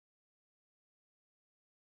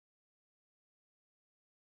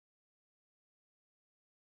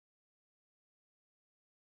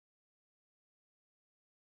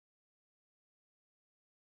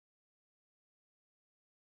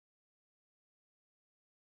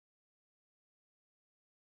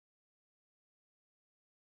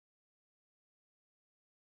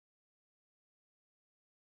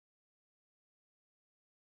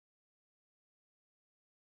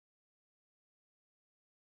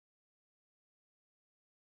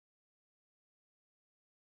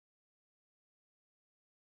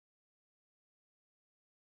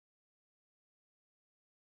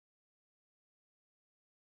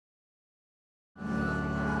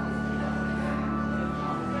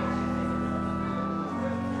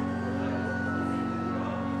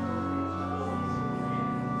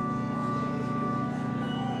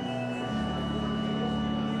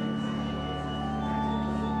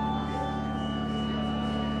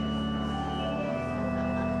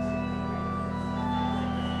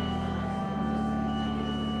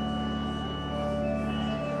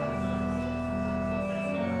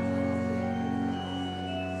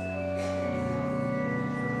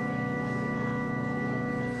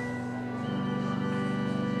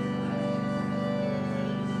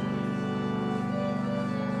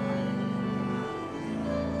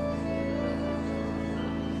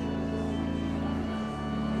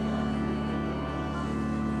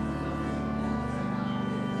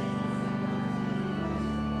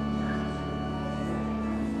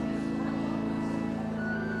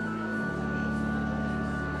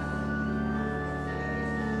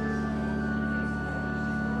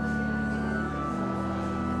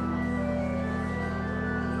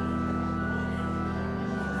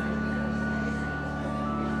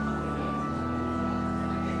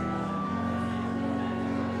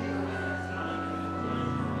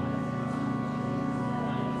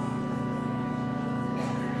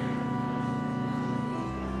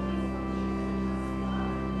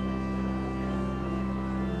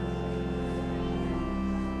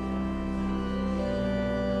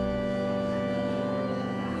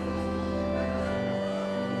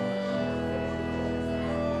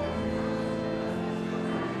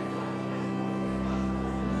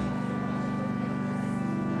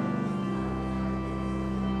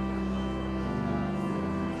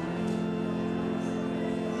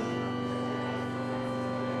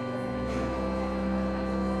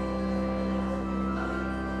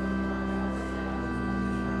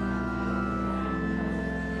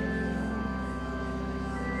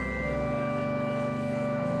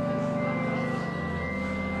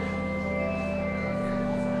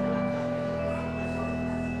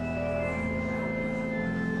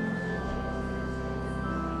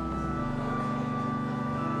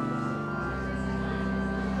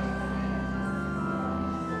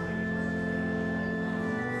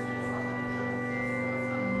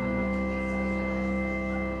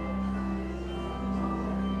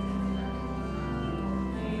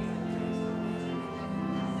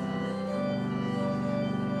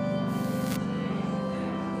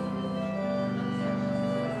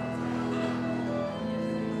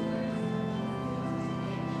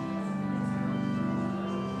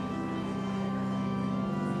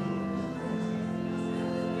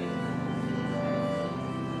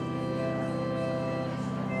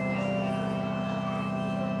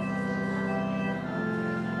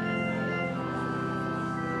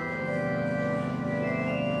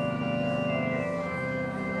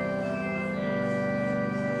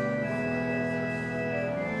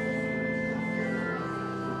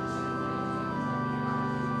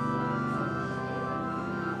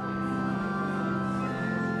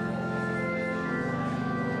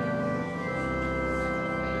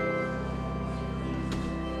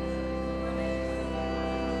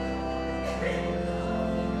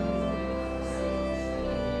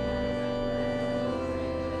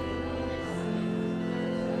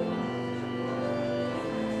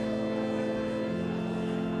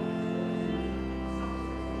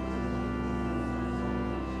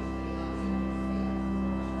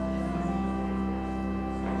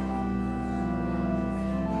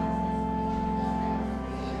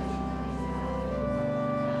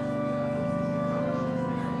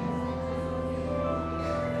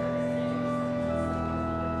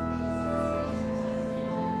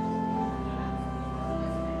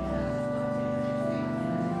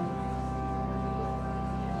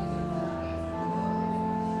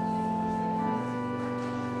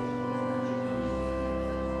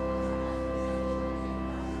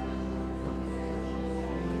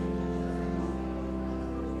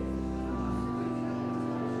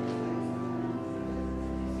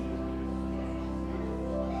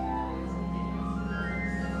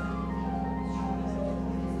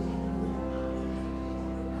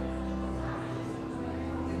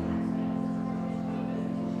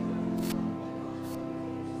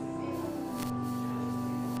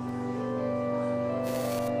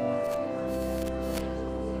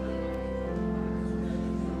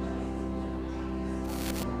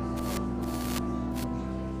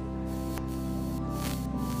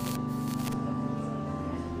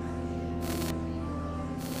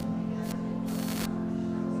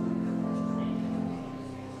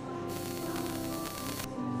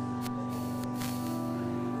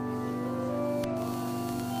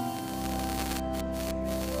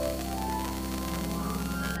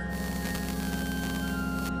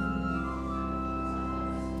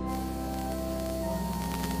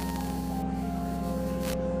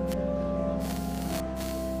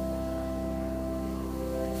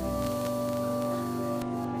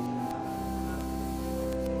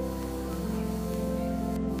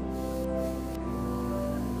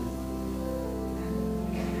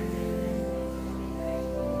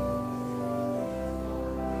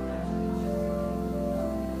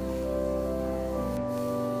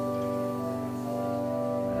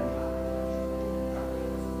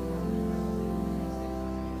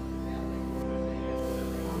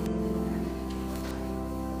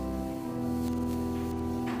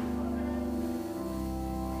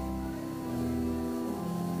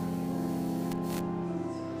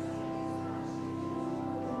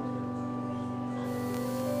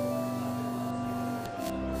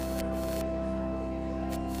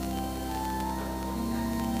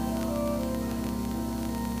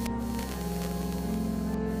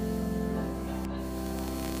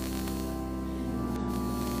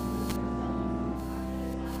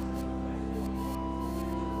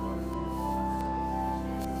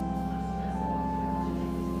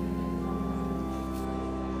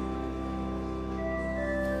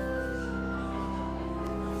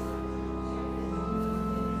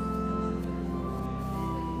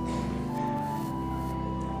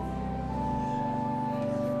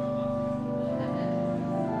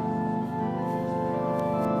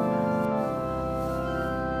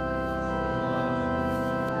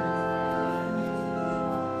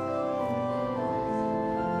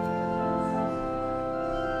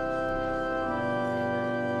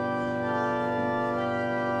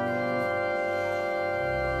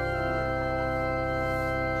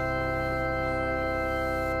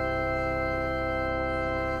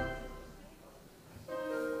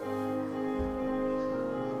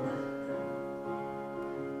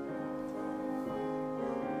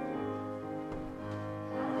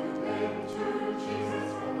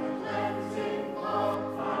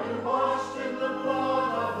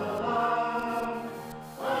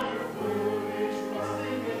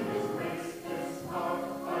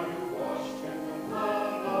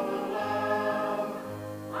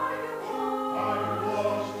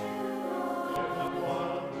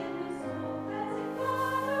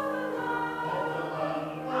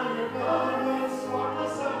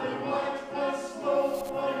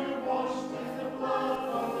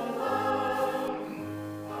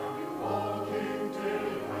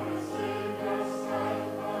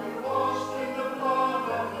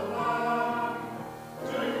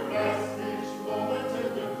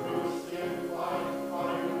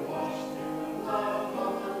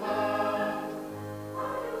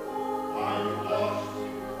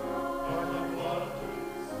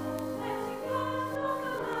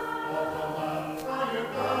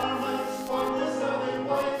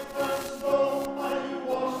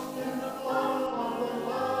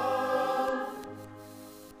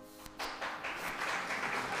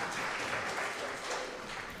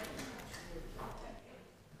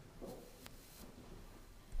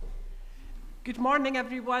Good morning,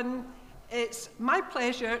 everyone. It's my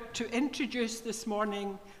pleasure to introduce this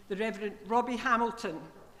morning the Reverend Robbie Hamilton,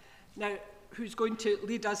 now who's going to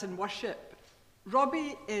lead us in worship.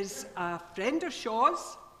 Robbie is a friend of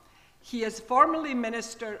Shaw's. He is formerly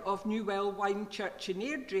minister of New Well Wine Church in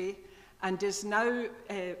Airdrie and is now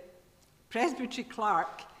Presbytery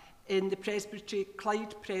Clerk in the Presbytery,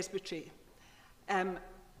 Clyde Presbytery.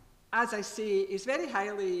 As I say, he's very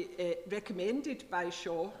highly recommended by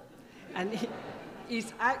Shaw, and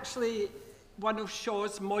he's actually one of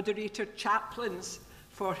Shaw's moderator chaplains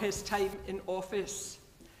for his time in office.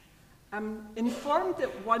 I'm informed that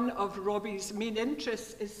one of Robbie's main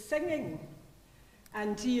interests is singing,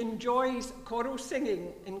 and he enjoys choral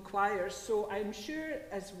singing in choirs, so I'm sure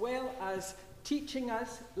as well as teaching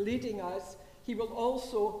us, leading us, he will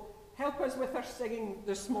also help us with our singing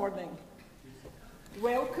this morning.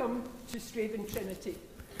 Welcome to Strathaven Trinity.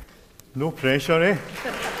 No pressure, eh?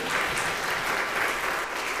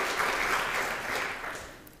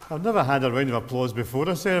 I've never had a round of applause before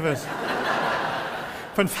a service.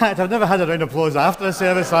 In fact, I've never had a round of applause after a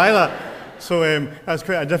service either. So that's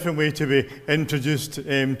quite a different way to be introduced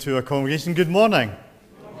to a congregation. Good morning.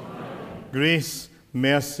 Good morning. Grace,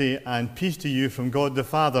 mercy, and peace to you from God the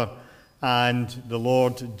Father and the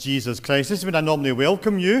Lord Jesus Christ. This is when I normally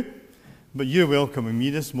welcome you, but you're welcoming me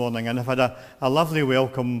this morning. And I've had a lovely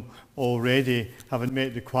welcome already, having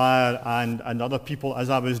met the choir and other people as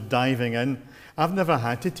I was diving in. I've never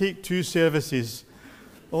had to take two services.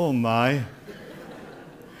 Oh my.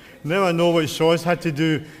 Now I know what Shaw's had to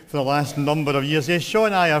do for the last number of years. Yes, Shaw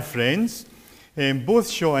and I are friends. Both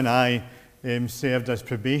Shaw and I served as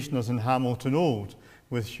probationers in Hamilton Old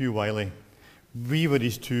with Hugh Wiley. We were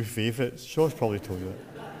his two favourites. Shaw's probably told you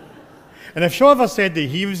that. And if Shaw ever said that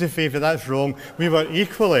he was the favourite, that's wrong. We were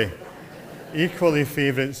equally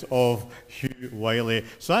favourites of Hugh Wiley.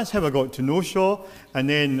 So that's how I got to know Shaw, and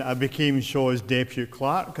then I became Shaw's deputy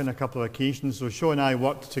clerk on a couple of occasions. So Shaw and I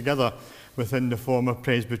worked together within the former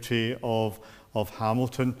Presbytery of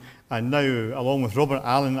Hamilton, and now, along with Robert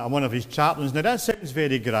Allen, I'm one of his chaplains. Now that sounds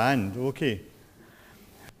very grand, okay.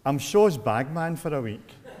 I'm Shaw's bagman for a week.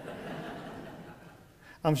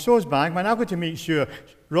 I'm Shaw's bagman. I've got to make sure,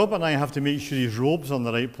 Robert and I have to make sure his robes are in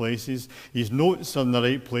the right places, his notes are in the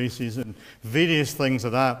right places, and various things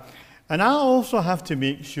like that. And I also have to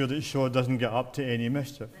make sure that Shaw doesn't get up to any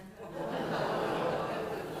mischief.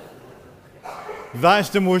 That's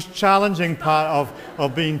the most challenging part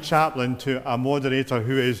of being chaplain to a moderator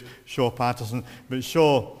who is Shaw Patterson. But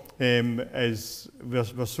Shaw we're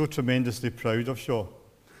so tremendously proud of Shaw,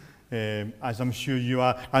 as I'm sure you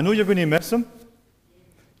are. I know you're going to miss him.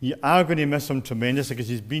 You are going to miss him tremendously because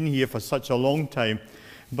he's been here for such a long time,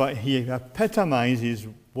 but he epitomises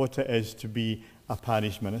what it is to be a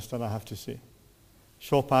parish minister, I have to say.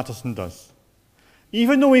 Shaw Patterson does.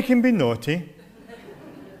 Even though he can be naughty,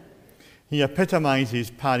 he epitomises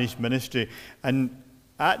parish ministry. And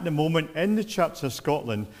at the moment in the Church of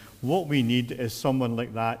Scotland, what we need is someone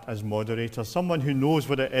like that as moderator, someone who knows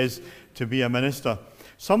what it is to be a minister,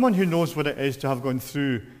 someone who knows what it is to have gone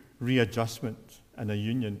through readjustment in a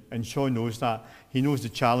union. And Shaw knows that. He knows the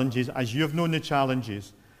challenges, as you have known the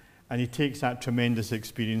challenges, and he takes that tremendous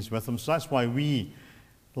experience with him. So that's why we,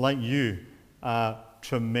 like you, are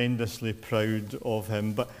tremendously proud of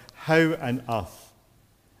him. But how on earth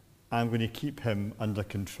I'm going to keep him under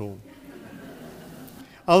control?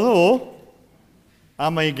 Although, I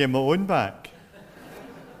might get my own back.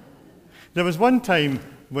 There was one time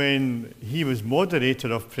when he was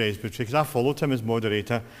moderator of Presbytery, because I followed him as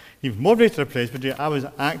moderator. He was moderator of Presbytery, I was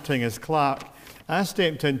acting as clerk. I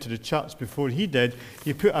stepped into the church before he did.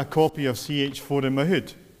 He put a copy of CH4 in my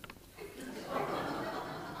hood.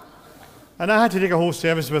 And I had to take a whole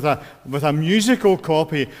service with a musical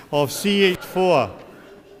copy of CH4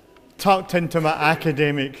 tucked into my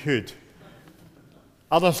academic hood.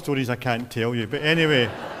 Other stories I can't tell you, but anyway,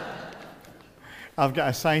 I've got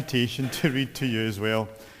a citation to read to you as well.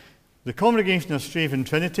 The congregation of Strathaven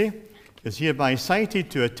Trinity is hereby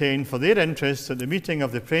cited to attend for their interests at the meeting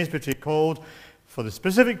of the Presbytery called for the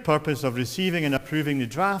specific purpose of receiving and approving the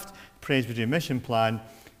draft Presbytery mission plan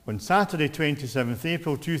on Saturday 27th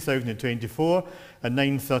April 2024 at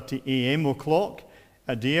 9:30 a.m. o'clock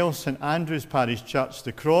at the L St Andrew's Parish Church,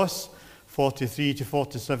 The Cross, 43 to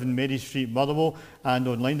 47 Mary Street, Motherwell, and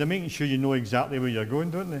online. They're making sure you know exactly where you're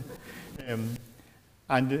going, don't they?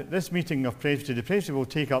 And this meeting of Presbytery, the Presbytery will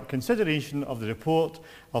take up consideration of the report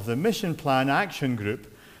of the Mission Plan Action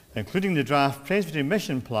Group, including the draft Presbytery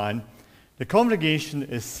Mission Plan. The congregation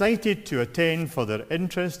is cited to attend for their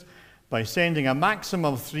interest by sending a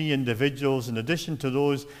maximum of 3 individuals in addition to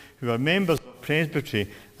those who are members of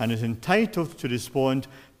Presbytery and is entitled to respond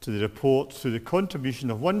to the report through the contribution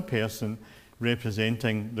of one person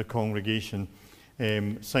representing the congregation.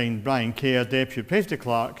 Signed Brian Kerr, Deputy Presbytery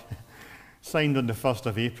Clerk, signed on the 1st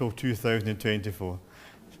of April 2024.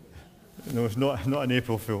 No, it's not an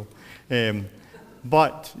April Fool.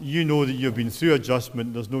 But you know that you've been through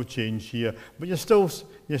adjustment, there's no change here. But you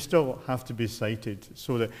still have to be cited,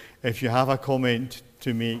 so that if you have a comment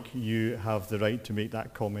to make, you have the right to make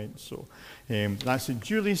that comment. So that's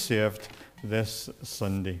duly served this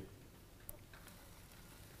Sunday.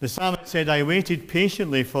 The psalmist said, I waited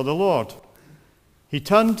patiently for the Lord. He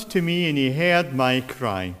turned to me and he heard my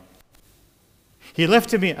cry. He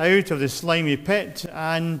lifted me out of the slimy pit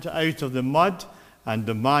and out of the mud and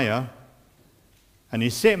the mire, and he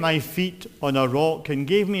set my feet on a rock and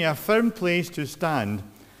gave me a firm place to stand,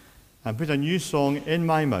 and put a new song in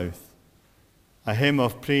my mouth, a hymn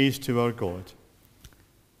of praise to our God.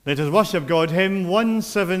 Let us worship God. Hymn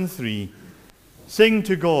 173. Sing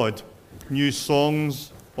to God new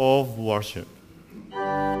songs of worship.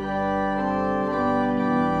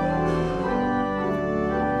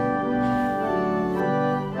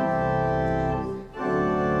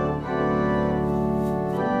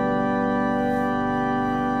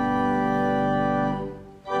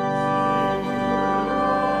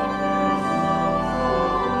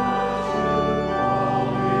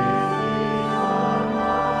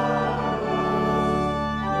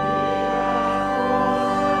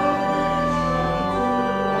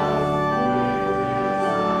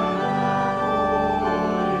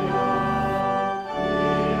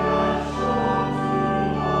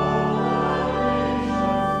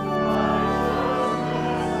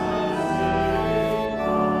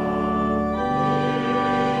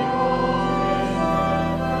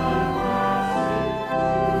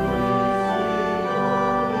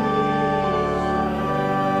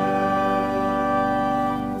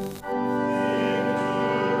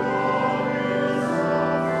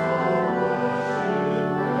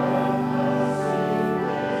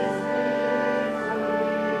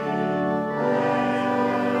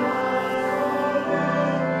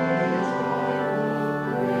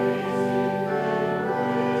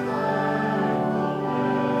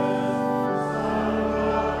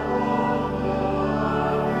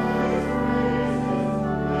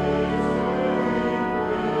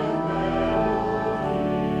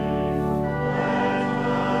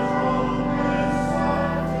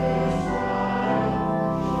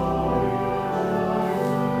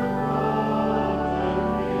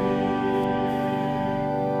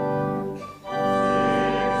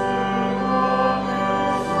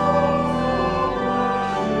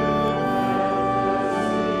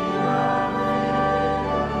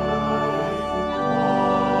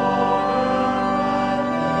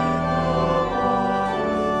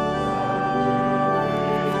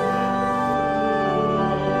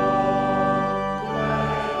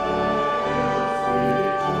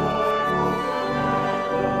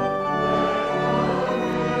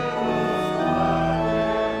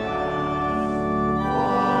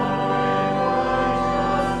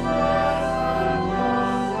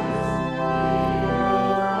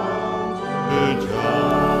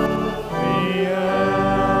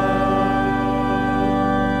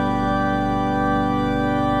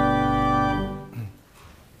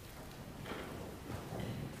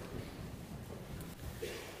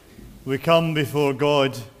 We come before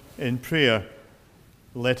God in prayer.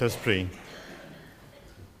 Let us pray.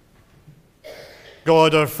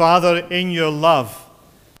 God our Father, in your love,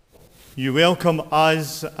 you welcome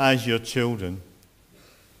us as your children.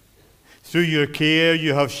 Through your care,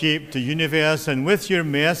 you have shaped the universe, and with your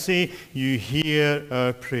mercy, you hear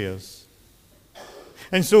our prayers.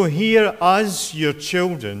 And so hear us, your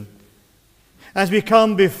children, as we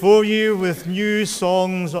come before you with new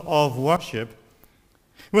songs of worship,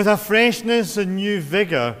 with a freshness and new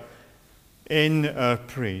vigor in our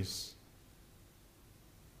praise.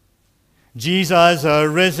 Jesus, our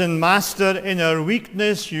risen Master, in our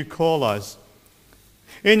weakness you call us.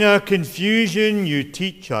 In our confusion you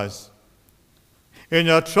teach us. In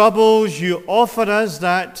our troubles you offer us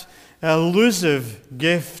that elusive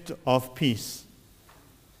gift of peace.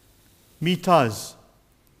 Meet us,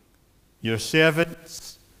 your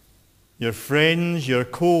servants, your friends, your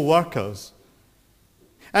co-workers,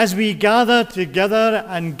 as we gather together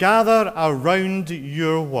and gather around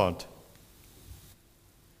your word.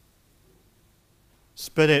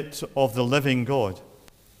 Spirit of the living God,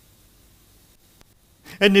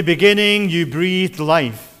 in the beginning you breathed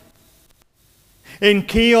life. In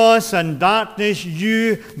chaos and darkness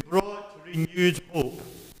you brought renewed hope.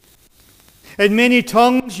 In many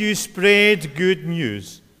tongues you spread good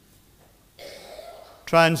news.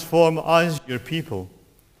 transform us, your people,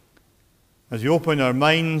 as we open our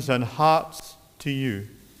minds and hearts to you.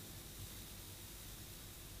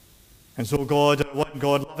 And so, God, our one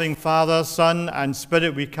God, loving Father, Son, and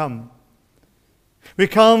Spirit, we come. We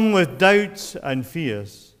come with doubts and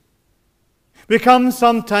fears. We come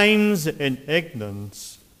sometimes in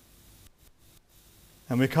ignorance.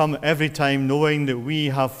 And we come every time knowing that we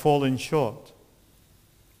have fallen short.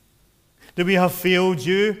 That we have failed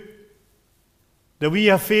you. That we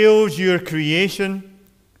have failed your creation.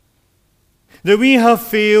 That we have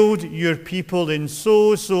failed your people in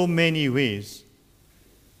so many ways.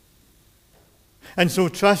 And so,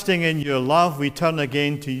 trusting in your love, we turn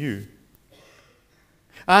again to you,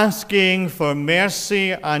 asking for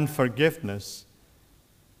mercy and forgiveness,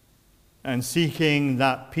 and seeking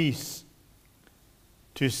that peace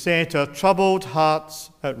to set our troubled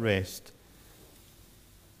hearts at rest,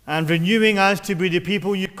 and renewing us to be the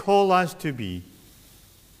people you call us to be.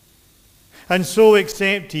 And so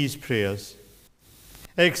accept these prayers.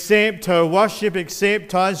 Accept our worship,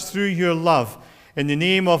 accept us through your love, in the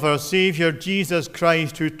name of our Saviour Jesus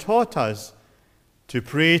Christ, who taught us to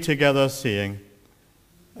pray together, saying,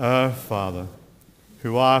 Our Father,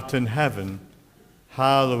 who art in heaven,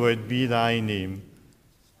 hallowed be thy name.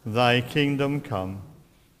 Thy kingdom come.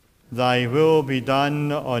 Thy will be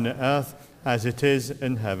done on earth as it is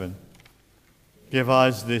in heaven. Give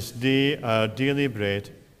us this day our daily bread,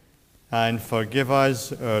 and forgive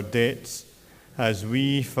us our debts as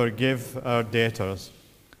we forgive our debtors.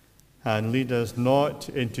 And lead us not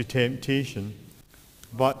into temptation,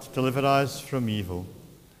 but deliver us from evil.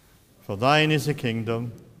 For thine is the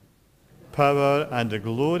kingdom, power, and the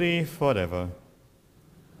glory forever.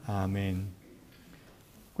 Amen.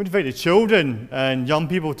 I'm going to invite the children and young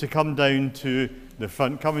people to come down to the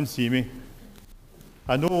front. Come and see me.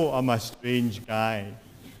 I know I'm a strange guy.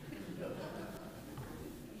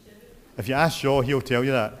 If you ask Shaw, he'll tell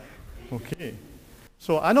you that. Okay.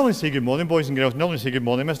 So I normally say good morning, boys and girls. I normally say good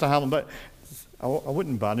morning, Mr. Hamlin, but I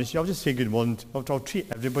wouldn't embarrass you. I'll just say good morning. I'll treat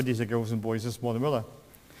everybody as the girls and boys this morning, will I?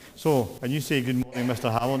 So, and you say good morning,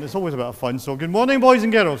 Mr. Hamlin. It's always a bit of fun. So, good morning, boys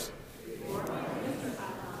and girls. Good morning.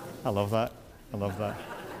 I love that. I love that.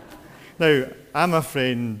 Now, I'm a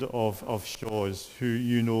friend of Shaw's, who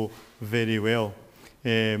you know very well.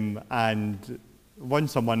 And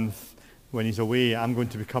once a month, when he's away, I'm going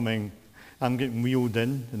to be coming. I'm getting wheeled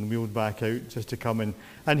in and wheeled back out just to come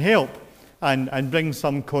and help and bring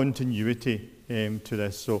some continuity to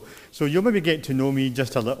this. So you'll maybe get to know me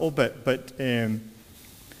just a little bit, but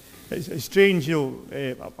it's strange, you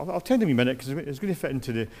know. I'll tell you in a minute because it's going to fit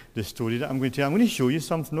into the story that I'm going to tell. I'm going to show you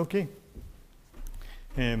something, okay?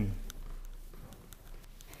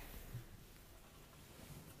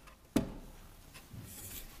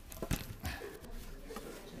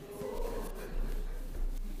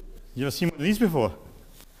 You ever seen one of these before?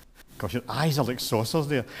 Gosh, your eyes are like saucers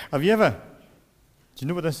there. Have you ever? Do you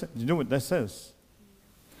know what this is?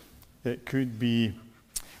 It could be,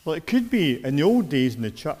 well, it could be in the old days in the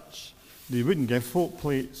church, they wouldn't give folk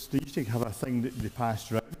plates. They used to have a thing that they passed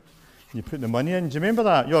around. And you put the money in. Do you remember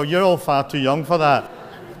that? You're all far too young for that.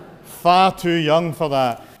 Far too young for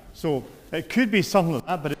that. So it could be something like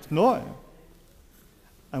that, but it's not.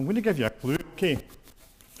 I'm going to give you a clue, okay?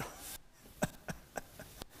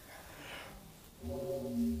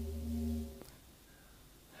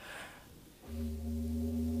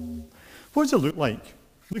 What does it look like?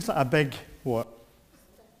 It looks like a big, what?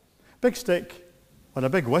 Big stick or a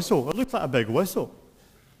big whistle. It looks like a big whistle.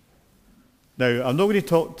 Now, I'm not going to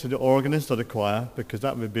talk to the organist or the choir because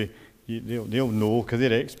that would be, they'll know because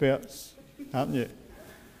they're experts, aren't you?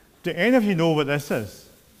 Do any of you know what this is?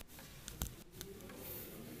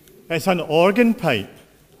 It's an organ pipe.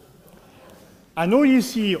 I know you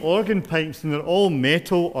see organ pipes and they're all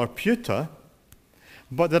metal or pewter,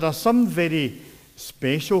 but there are some very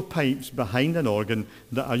special pipes behind an organ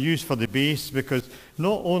that are used for the bass, because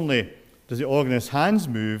not only does the organist's hands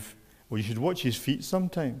move, well, you should watch his feet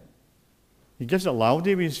sometime. He gives it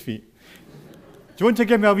loudy with his feet. Do you want to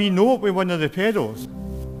give me a wee note with one of the pedals?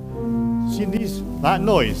 See that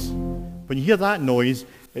noise? When you hear that noise,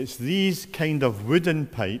 it's these kind of wooden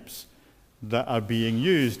pipes that are being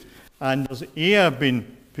used, and there's air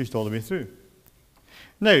being pushed all the way through.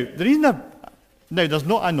 Now, the reason Now, there's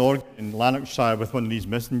not an organ in Lanarkshire with one of these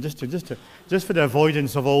missing, just for the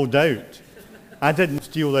avoidance of all doubt. I didn't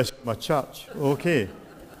steal this from a church, okay?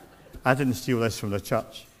 I didn't steal this from the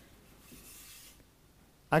church.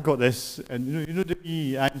 I got this, and you know the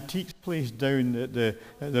wee antiques place down at the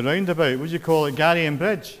roundabout, what do you call it, Gary and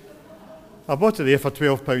Bridge? I bought it there for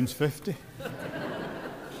 £12.50.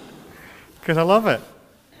 Because I love it.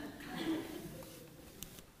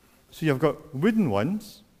 So you've got wooden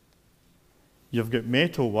ones, you've got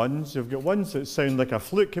metal ones, you've got ones that sound like a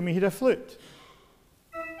flute. Can we hear a flute?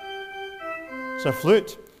 It's a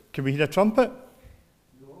flute. Can we hear a trumpet?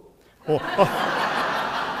 No.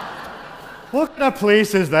 What kind of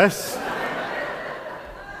place is this?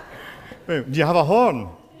 Do you have a horn?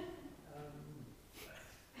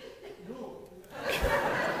 No.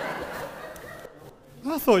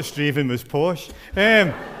 I thought Strathaven was posh.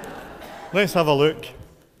 Let's have a look.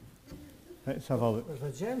 Let's have a look.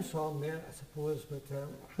 There's a James horn there, I suppose, but...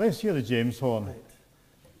 Let's hear the James horn. Right.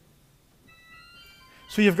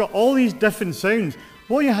 So you've got all these different sounds.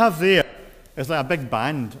 What you have there is like a big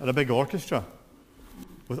band or a big orchestra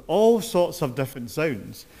with all sorts of different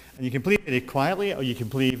sounds. And you can play very quietly or you can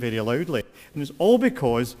play very loudly. And it's all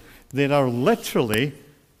because there are literally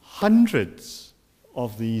hundreds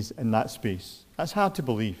of these in that space. That's hard to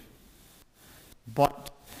believe. But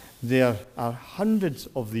there are hundreds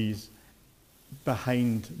of these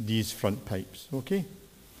behind these front pipes, okay?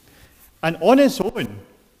 And on its own,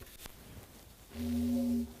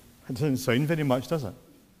 it doesn't sound very much, does it?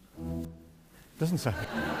 Doesn't sound.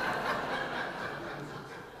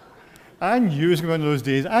 I knew it was going to be one of those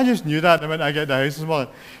days. I just knew that the minute I get to the house this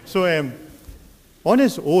morning. So on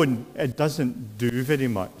its own, it doesn't do very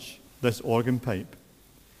much, this organ pipe.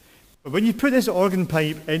 But when you put this organ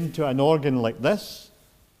pipe into an organ like this,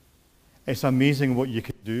 it's amazing what you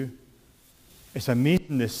can do. It's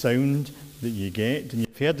amazing the sound that you get, and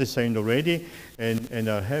you've heard the sound already in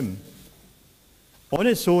our hymn. On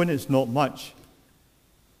its own, it's not much,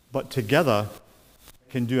 but together it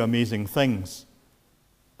can do amazing things,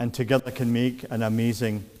 and together can make an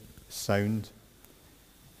amazing sound.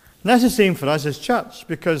 And that's the same for us as church,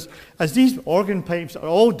 because as these organ pipes are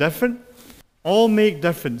all different, all make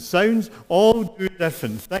different sounds, all do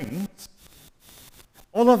different things,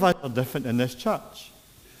 all of us are different in this church.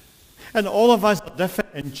 And all of us are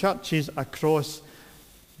different in churches across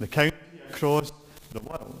the county, across the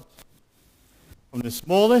world. From the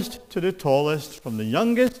smallest to the tallest, from the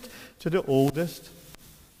youngest to the oldest,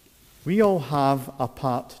 we all have a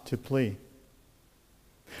part to play.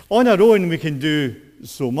 On our own, we can do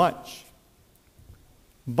so much.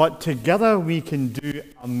 But together, we can do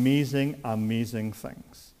amazing, amazing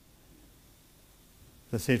things.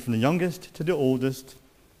 As I said, from the youngest to the oldest,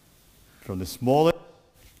 from the smallest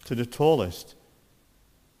to the tallest,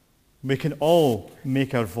 we can all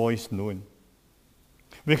make our voice known.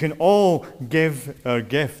 We can all give our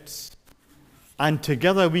gifts. And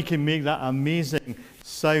together we can make that amazing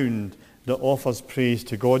sound that offers praise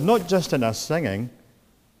to God, not just in our singing,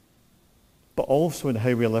 but also in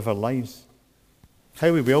how we live our lives.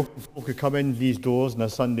 How we welcome people who come in these doors on a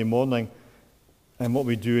Sunday morning, and what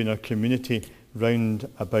we do in our community round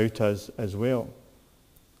about us as well.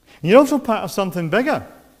 And you're also part of something bigger.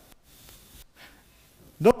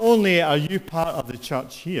 Not only are you part of the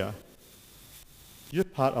church here, you're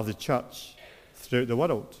part of the church throughout the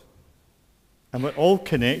world. And we're all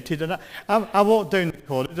connected. And I walk down the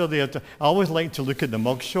corridor there. I always like to look at the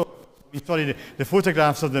mugshot. Sorry, the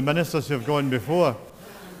photographs of the ministers who have gone before.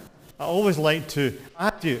 I always like to.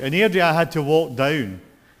 In Airdrie, I had to walk down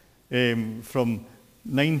from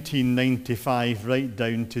 1995 right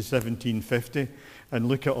down to 1750 and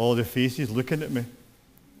look at all the faces looking at me.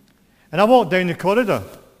 And I walked down the corridor.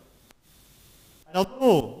 And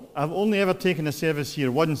although I've only ever taken a service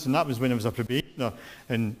here once, and that was when I was a probationer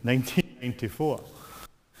in 1994,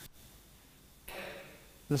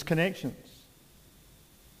 there's connections.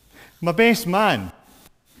 My best man,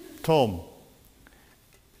 Tom,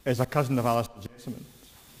 is a cousin of Alistair Jessamine.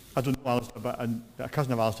 I don't know Alistair, but a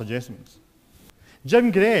cousin of Alistair Jessamine's.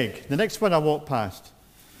 Jim Gregg, the next one I walked past.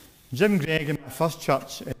 Jim Gregg in my first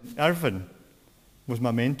church in Irvine was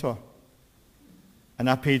my mentor. And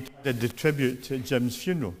I did the tribute at Jim's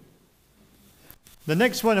funeral. The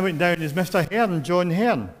next one I went down is Mr. Hearn, John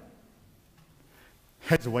Hearn.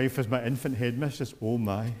 His wife was my infant headmistress. Oh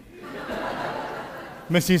my.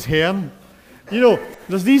 Mrs. Hearn. You know,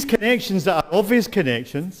 there's these connections that are obvious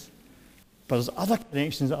connections, but there's other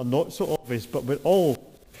connections that are not so obvious, but we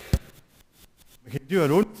can do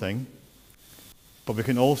our own thing, but we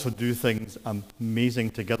can also do things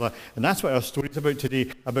amazing together. And that's what our story is about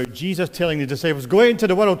today, about Jesus telling the disciples, go out into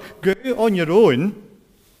the world, go out on your own,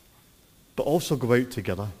 but also go out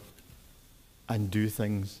together and do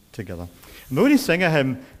things together. And we're going to sing a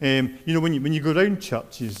hymn. You know, when you go around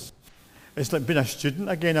churches, it's like being a student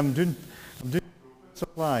again. I'm doing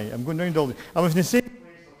supply. I'm going around all the... I was in the same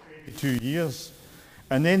place for 22 years,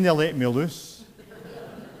 and then they let me loose.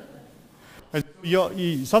 And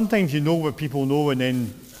sometimes you know what people know and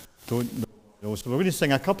then don't know. So we're going to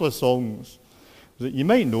sing a couple of songs. that you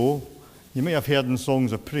might know, you might have heard in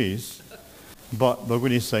songs of praise, but we're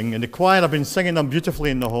going to sing. And the choir have been singing them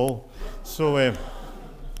beautifully in the hall. So,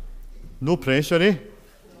 no pressure, eh?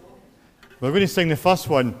 We're going to sing the first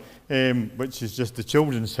one, which is just the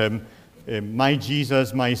children's hymn, My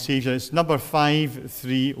Jesus, My Saviour. It's number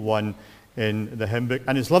 531 in the hymn book.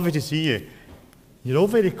 And it's lovely to see you. You're all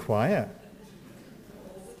very quiet.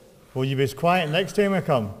 Will you be as quiet next time I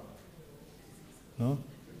come? No?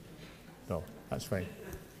 No, that's fine.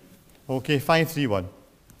 Okay, 531.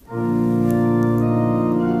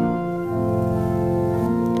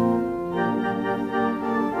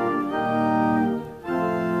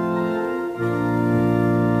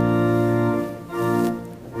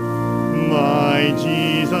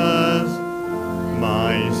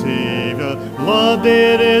 Lord,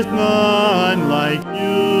 there is none like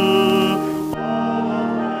you.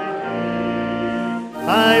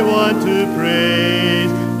 I want to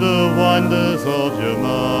praise the wonders of your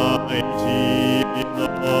mighty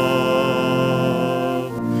love.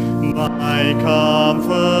 My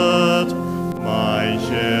comfort, my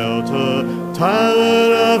shelter,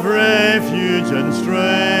 tower of refuge and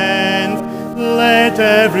strength. Let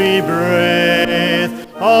every breath,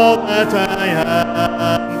 all that I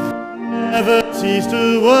am, never cease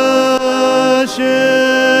to worship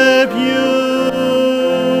you.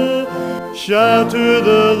 Shout to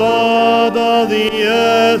the Lord of the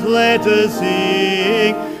earth, let us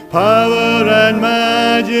sing. Power and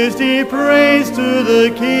majesty, praise to the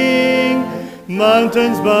King.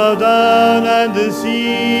 Mountains bow down and the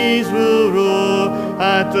seas will roar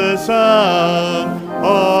at the sound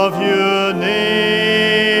of your name.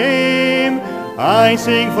 I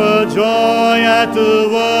sing for joy at the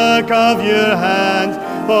work of your hands.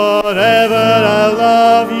 Forever I'll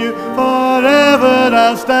love you, forever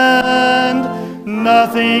I'll stand.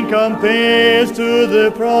 Nothing compares to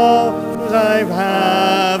the promise I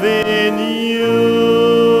have in you.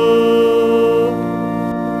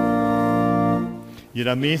 You're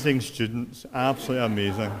amazing students, absolutely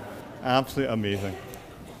amazing, absolutely amazing.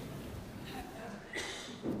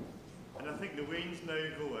 And I think the Waynes now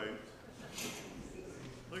go out.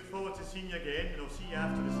 Look forward to seeing you again, and I'll see you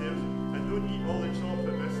after the service. And don't eat all the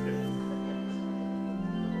chocolate biscuits.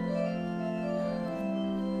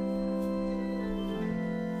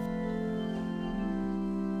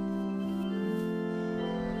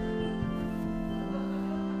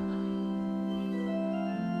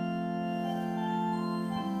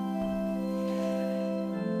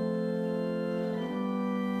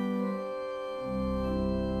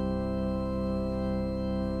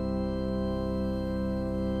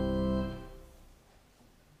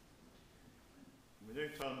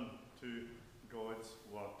 Turn to God's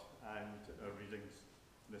Word and our readings.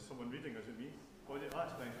 There's someone reading, is it me? Oh, is it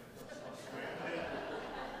last time? I'm sweating.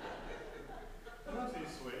 I'm not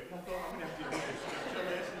sweating. I thought I'm going to have to read the scripture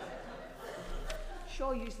lessons.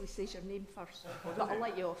 Shaw usually says your name first, but I'll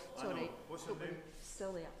let you off. It's all right. What's her name?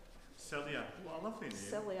 Celia. Celia. What a lovely name.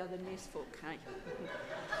 Celia, the news folk. Aye.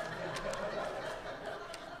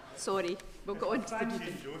 Sorry, we'll go on to the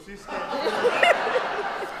reading. Josie's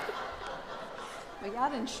We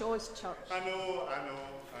are in Shaw's church. I know.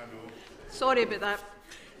 Sorry about that.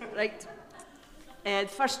 Right. The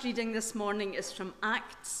first reading this morning is from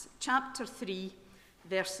Acts chapter 3,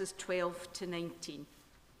 verses 12 to 19.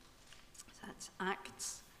 So that's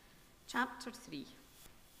Acts chapter 3.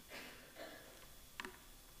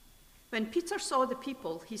 When Peter saw the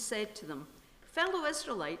people, he said to them, "Fellow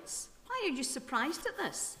Israelites, why are you surprised at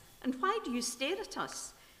this? And why do you stare at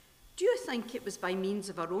us? Do you think it was by means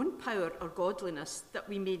of our own power or godliness that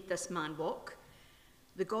we made this man walk?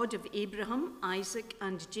 The God of Abraham, Isaac,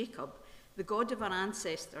 and Jacob, the God of our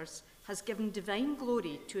ancestors, has given divine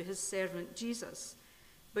glory to his servant Jesus.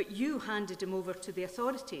 But you handed him over to the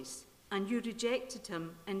authorities, and you rejected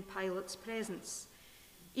him in Pilate's presence,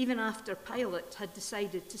 even after Pilate had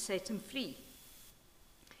decided to set him free.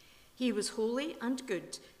 He was holy and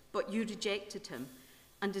good, but you rejected him.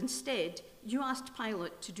 And instead, you asked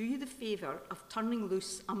Pilate to do you the favour of turning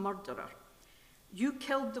loose a murderer. You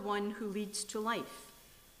killed the one who leads to life,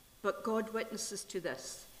 but God witnesses to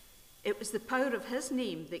this. It was the power of his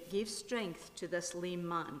name that gave strength to this lame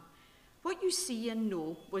man. What you see and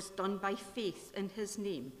know was done by faith in his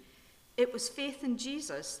name. It was faith in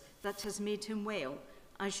Jesus that has made him well,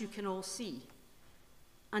 as you can all see.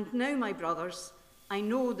 And now, my brothers, I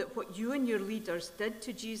know that what you and your leaders did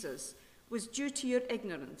to Jesus was due to your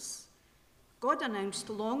ignorance. God announced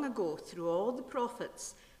long ago through all the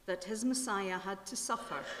prophets that his Messiah had to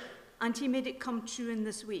suffer, and he made it come true in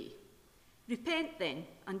this way. Repent then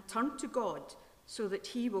and turn to God so that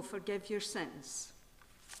he will forgive your sins.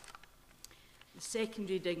 The second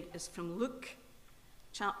reading is from Luke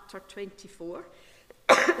chapter 24.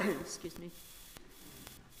 Excuse me.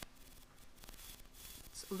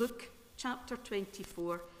 It's Luke chapter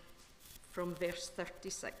 24 from verse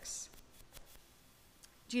 36.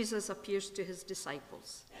 Jesus appears to his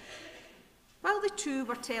disciples. While the two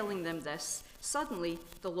were telling them this, suddenly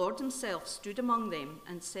the Lord himself stood among them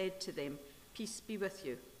and said to them, "Peace be with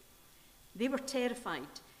you." They were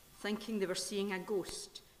terrified, thinking they were seeing a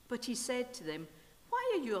ghost. But he said to them,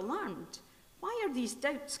 "Why are you alarmed? Why are these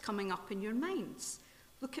doubts coming up in your minds?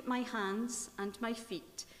 Look at my hands and my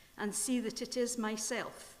feet, and see that it is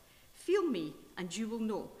myself. Feel me, and you will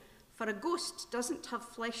know, for a ghost doesn't have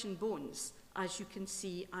flesh and bones, as you can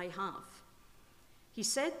see I have." He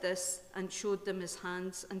said this and showed them his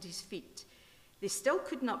hands and his feet. They still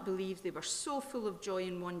could not believe they were so full of joy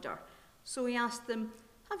and wonder. So he asked them,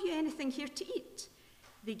 "Have you anything here to eat?"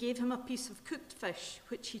 They gave him a piece of cooked fish,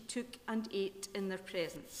 which he took and ate in their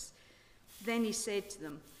presence. Then he said to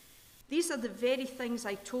them, "These are the very things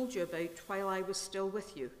I told you about while I was still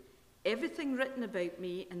with you. Everything written about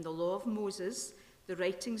me in the law of Moses, the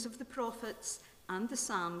writings of the prophets, and the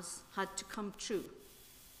Psalms had to come true."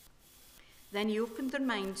 Then he opened their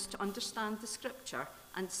minds to understand the scripture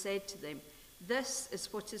and said to them, "This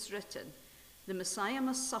is what is written. The Messiah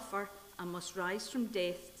must suffer and must rise from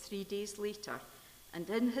death 3 days later. And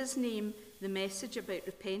in his name, the message about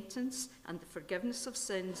repentance and the forgiveness of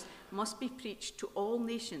sins must be preached to all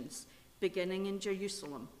nations, beginning in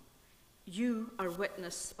Jerusalem. You are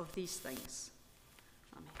witness of these things."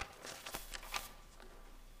 Amen.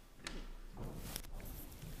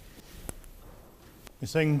 We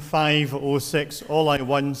sing 506, "All I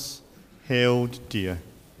Once Held Dear."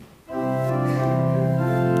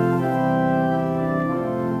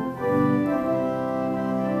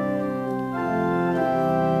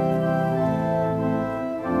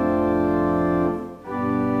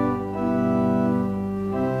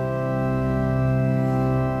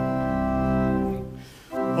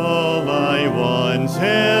 All I once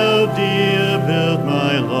held dear, built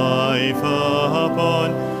my life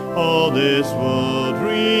upon, all this world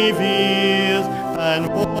reveals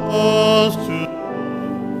and was to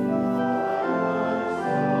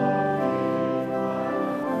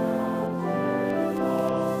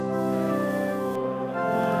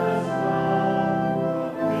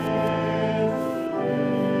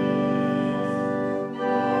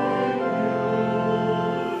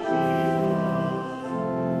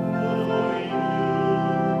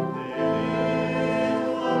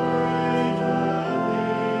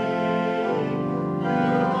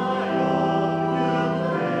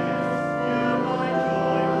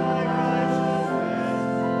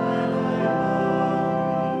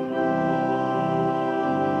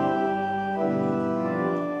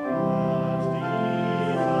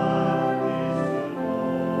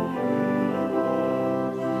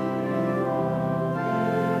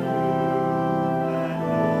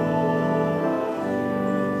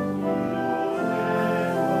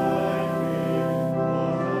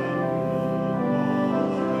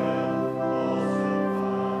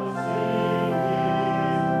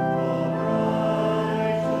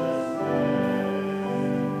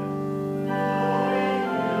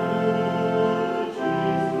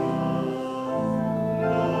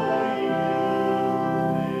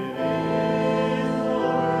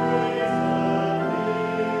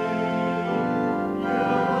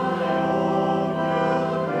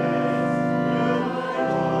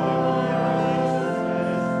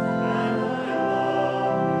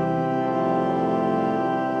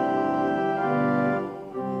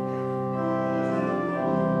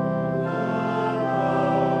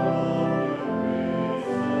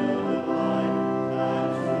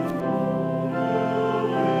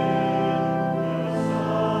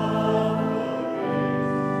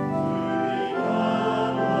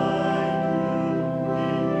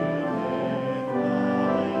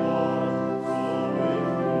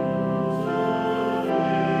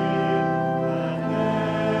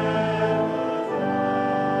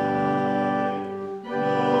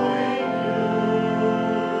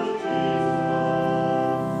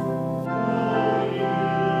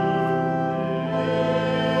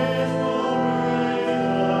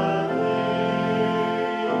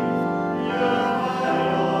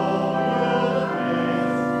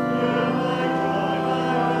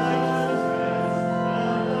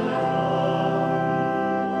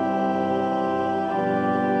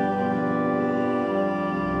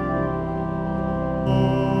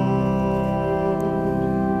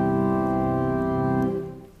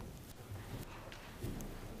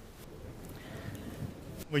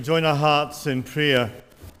we join our hearts in prayer.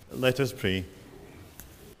 Let us pray.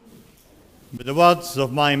 May the words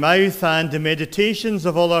of my mouth and the meditations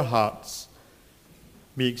of all our hearts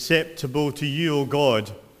be acceptable to you, O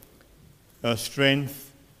God, our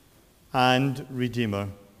strength and Redeemer.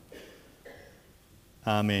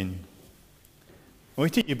 Amen. I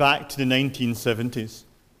want to take you back to the 1970s.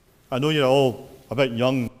 I know you're all a bit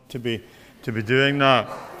young to be doing that.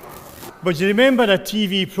 But do you remember a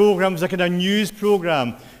TV program, it was like a news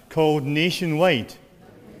program called Nationwide?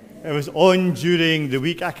 It was on during the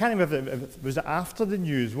week. I can't remember if it was after the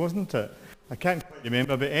news, wasn't it? I can't quite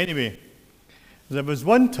remember, but anyway. There was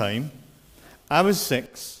one time, I was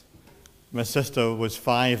 6, my sister was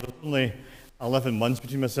 5. There was only 11 months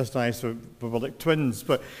between my sister and I, so we were like twins.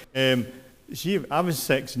 But I was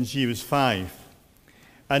 6 and she was 5.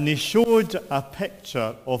 And they showed a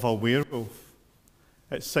picture of a werewolf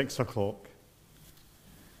at 6 o'clock.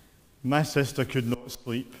 My sister could not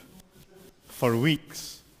sleep for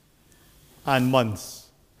weeks and months.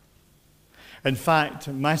 In fact,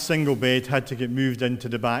 my single bed had to get moved into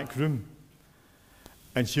the back room.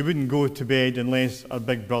 And she wouldn't go to bed unless her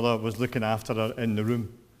big brother was looking after her in the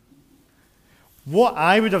room. What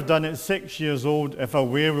I would have done at 6 years old if a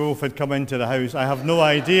werewolf had come into the house, I have no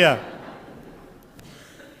idea.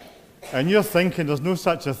 And you're thinking there's no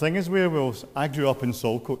such a thing as werewolves. I grew up in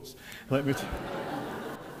Saltcoats.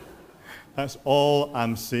 That's all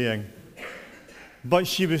I'm saying. But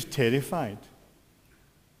she was terrified.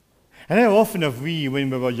 And how often have we, when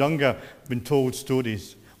we were younger, been told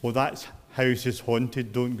stories? Well, that house is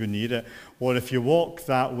haunted, don't go near it. Or if you walk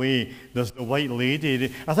that way, there's the White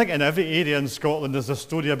Lady. I think in every area in Scotland there's a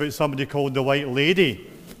story about somebody called the White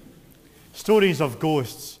Lady. Stories of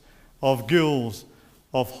ghosts, of ghouls,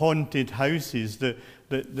 of haunted houses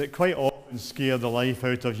that quite often scare the life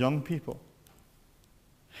out of young people.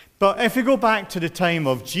 But if we go back to the time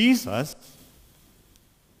of Jesus,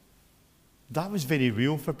 that was very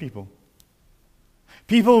real for people.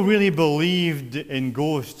 People really believed in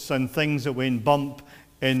ghosts and things that went bump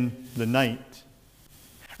in the night.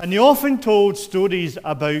 And they often told stories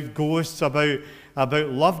about ghosts, about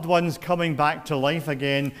loved ones coming back to life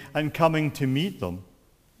again and coming to meet them.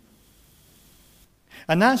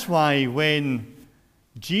 And that's why when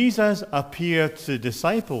Jesus appeared to the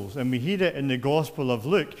disciples, and we hear it in the Gospel of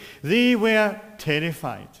Luke, they were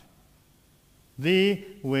terrified. They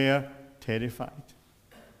were terrified.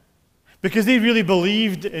 Because they really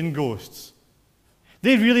believed in ghosts.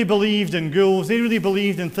 They really believed in ghouls. They really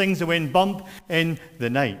believed in things that went bump in the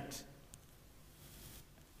night.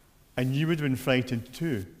 And you would have been frightened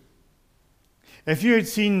too. If you had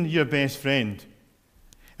seen your best friend,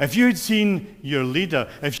 if you had seen your leader,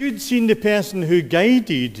 if you had seen the person who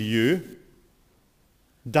guided you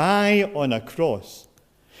die on a cross,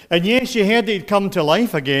 and yes, you heard that he'd come to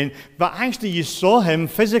life again, but actually you saw him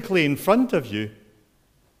physically in front of you,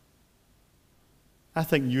 I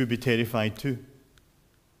think you would be terrified too.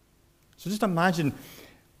 So just imagine,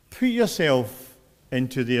 put yourself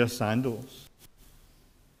into their sandals,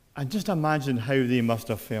 and just imagine how they must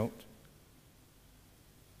have felt.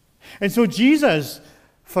 And so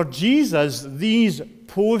for Jesus, these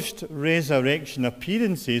post-resurrection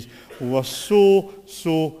appearances were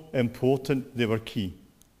so important, they were key.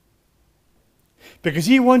 Because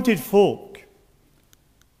he wanted folk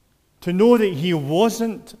to know that he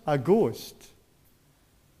wasn't a ghost,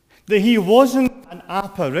 that he wasn't an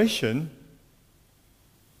apparition,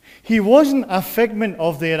 he wasn't a figment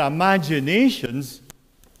of their imaginations,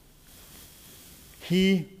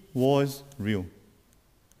 he was real,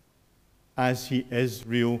 as he is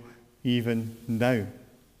real even now.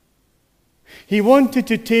 He wanted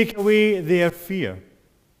to take away their fear.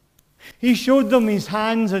 He showed them his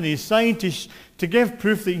hands and his side to give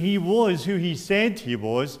proof that he was who he said he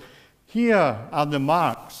was. Here are the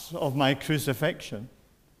marks of my crucifixion.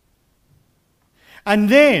 And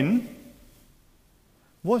then,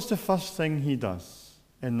 what's the first thing he does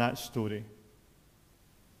in that story?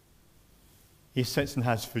 He sits and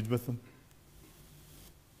has food with them.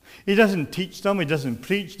 He doesn't teach them, he doesn't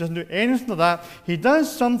preach, doesn't do anything like that. He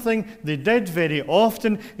does something they did very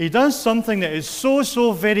often. He does something that is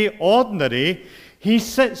so very ordinary. He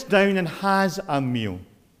sits down and has a meal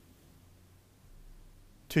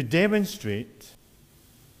to demonstrate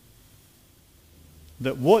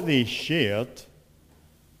that what they shared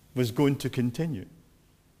was going to continue.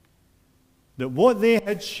 That what they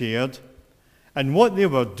had shared and what they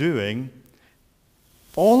were doing,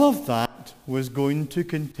 all of that was going to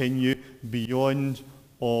continue beyond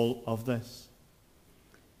all of this.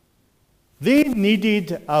 They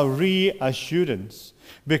needed a reassurance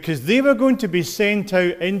because they were going to be sent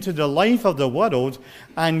out into the life of the world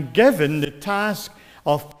and given the task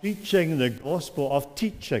of preaching the gospel, of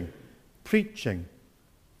teaching, preaching.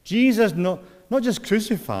 Jesus not just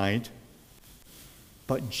crucified,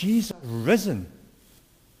 but Jesus risen.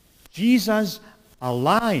 Jesus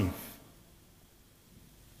alive.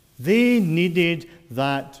 They needed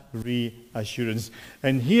that reassurance.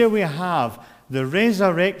 And here we have the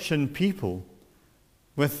resurrection people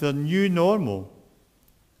with the new normal.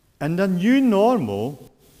 And the new normal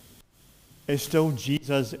is still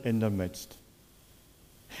Jesus in their midst.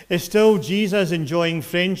 It's still Jesus enjoying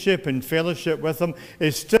friendship and fellowship with them.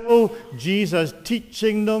 It's still Jesus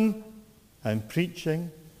teaching them and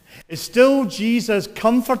preaching. It's still Jesus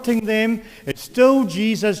comforting them. It's still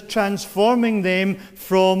Jesus transforming them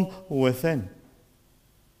from within.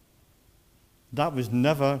 That was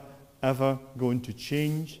never, ever going to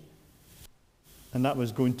change, and that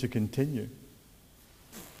was going to continue.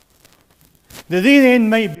 That they then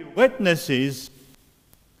might be witnesses,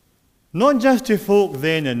 not just to folk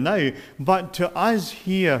then and now, but to us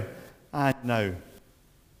here and now.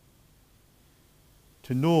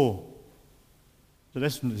 To know that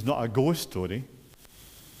this is not a ghost story.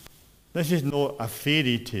 This is not a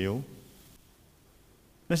fairy tale.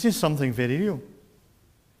 This is something very real.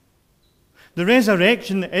 The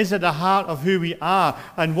resurrection is at the heart of who we are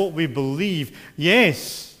and what we believe.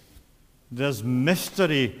 Yes, there's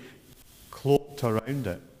mystery cloaked around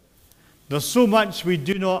it. There's so much we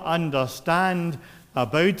do not understand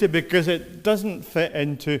about it because it doesn't fit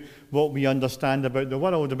into what we understand about the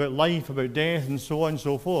world, about life, about death, and so on and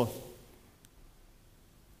so forth.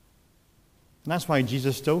 And that's why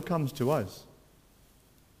Jesus still comes to us.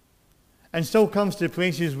 And still comes to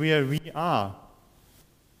places where we are.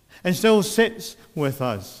 And still sits with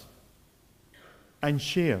us. And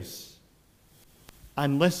shares.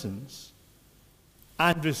 And listens.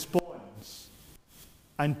 And responds.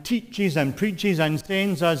 And teaches and preaches and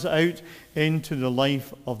sends us out into the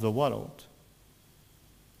life of the world.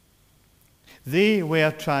 They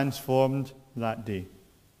were transformed that day.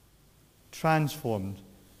 Transformed.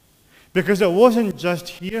 Because it wasn't just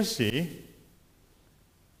hearsay,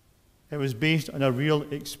 it was based on a real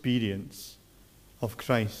experience of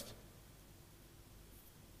Christ.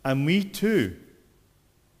 And we too,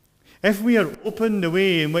 if we are open the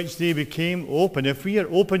way in which they became open, if we are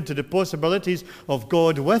open to the possibilities of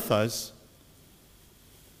God with us,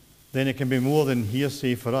 then it can be more than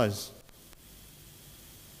hearsay for us.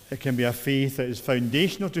 It can be a faith that is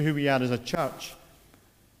foundational to who we are as a church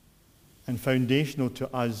and foundational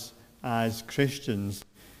to us as Christians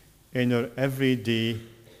in our everyday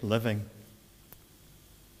living.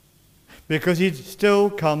 Because he still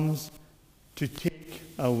comes to take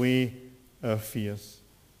away our fears,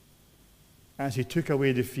 as he took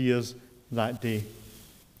away the fears that day.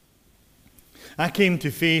 I came to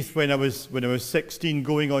faith when I was 16,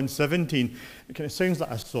 going on 17. It kind of sounds like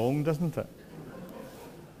a song, doesn't it?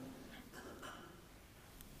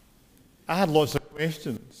 I had lots of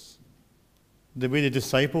questions. The way the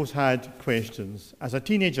disciples had questions. As a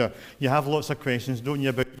teenager, you have lots of questions, don't you,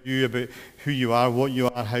 about who you are, what you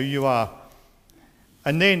are, how you are.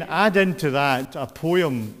 And then add into that a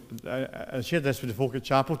poem, I shared this with the folk at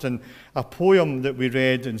Chapelton, a poem that we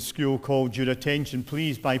read in school called Your Attention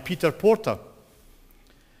Please by Peter Porter.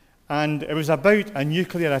 And it was about a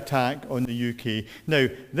nuclear attack on the UK. Now,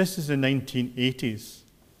 this is the 1980s.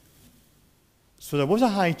 So there was a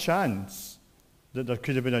high chance that there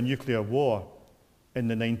could have been a nuclear war in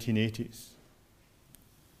the 1980s.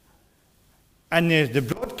 And the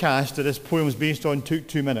broadcast that this poem was based on took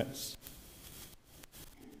 2 minutes.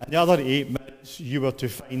 And the other 8 minutes, you were to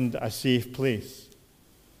find a safe place,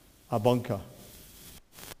 a bunker.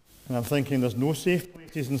 And I'm thinking, there's no safe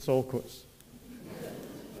places in Saltcoats.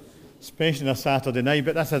 Especially on a Saturday night,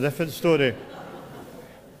 but that's a different story.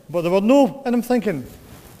 But there were no, and I'm thinking,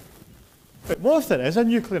 but what if there is a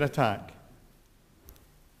nuclear attack?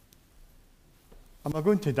 Am I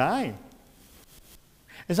going to die?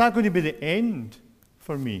 Is that going to be the end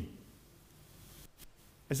for me?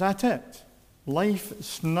 Is that it? Life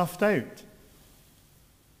snuffed out?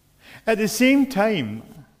 At the same time,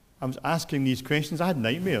 I was asking these questions. I had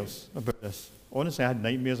nightmares about this. Honestly, I had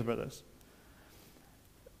nightmares about this.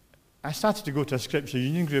 I started to go to a scripture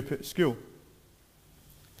union group at school.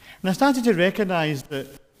 And I started to recognize that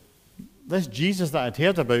this Jesus that I'd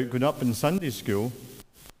heard about going up in Sunday school,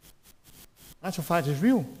 in actual fact, is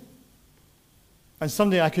real. And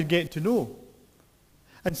somebody I could get to know.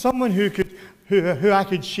 And someone who I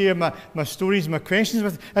could share my stories, my questions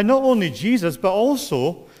with. And not only Jesus, but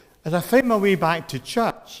also, as I found my way back to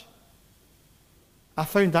church, I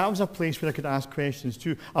found that was a place where I could ask questions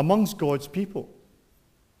too, amongst God's people.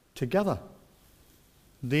 Together.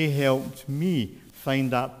 They helped me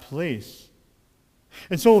find that place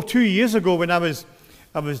And so 2 years ago when I was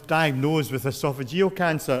diagnosed with esophageal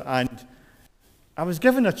cancer, and I was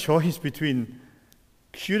given a choice between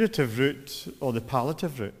curative route or the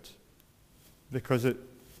palliative route, because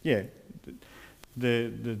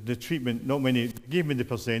the treatment, not many, they gave me the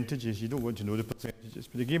percentages. You don't want to know the percentages,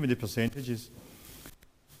 but they gave me the percentages.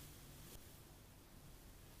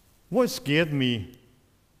 What scared me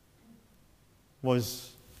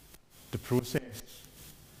was the process,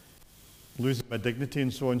 losing my dignity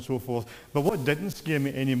and so on and so forth. But what didn't scare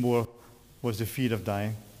me anymore was the fear of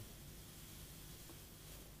dying.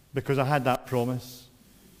 Because I had that promise.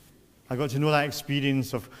 I got to know that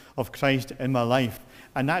experience of Christ in my life.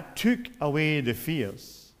 And that took away the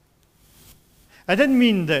fears. I didn't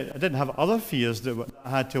mean that I didn't have other fears that I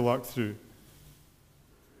had to work through.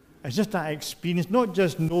 It's just that experience, not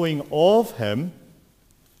just knowing of Him,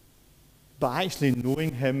 but actually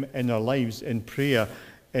knowing Him in our lives, in prayer,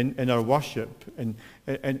 in our worship, in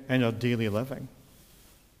our daily living.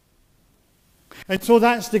 And so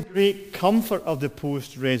that's the great comfort of the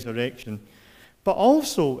post-resurrection. But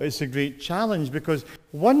also it's a great challenge, because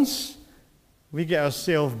once we get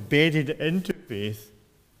ourselves bedded into faith,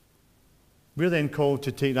 we're then called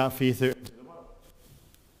to take that faith out into the world.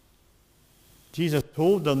 Jesus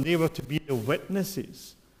told them they were to be the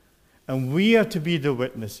witnesses, and we are to be the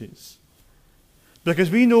witnesses. Because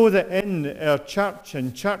we know that in our church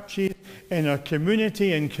and churches, in our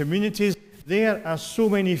community and communities, there are so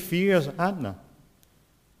many fears, aren't there?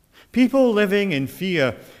 People living in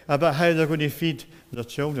fear about how they're going to feed their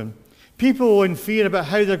children. People in fear about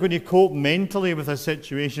how they're going to cope mentally with a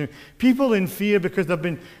situation. People in fear because they've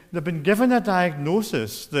been given a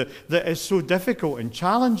diagnosis that is so difficult and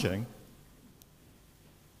challenging.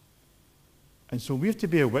 And so we have to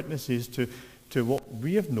be witnesses to what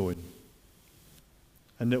we have known.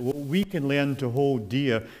 And that what we can learn to hold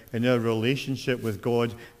dear in our relationship with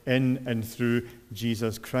God in and through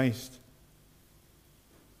Jesus Christ.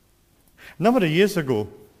 A number of years ago,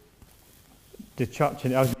 the church,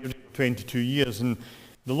 and I was here for 22 years, and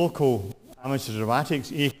the local amateur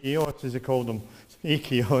dramatics, AKOS as they called them,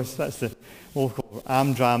 AKOS, that's the local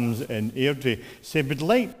Amdrams in Airdrie, said we'd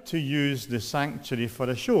like to use the sanctuary for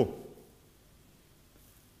a show.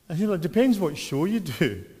 I said, well, it depends what show you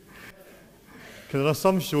do. Because there are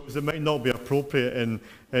some shows that might not be appropriate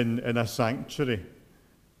in a sanctuary.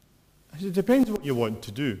 I said, it depends what you want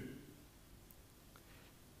to do.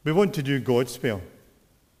 We want to do Godspell.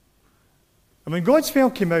 And when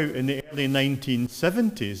Godspell came out in the early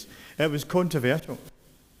 1970s, it was controversial.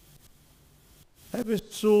 It was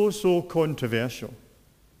so controversial.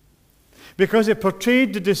 Because it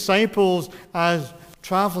portrayed the disciples as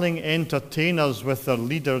traveling entertainers with their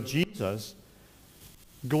leader Jesus,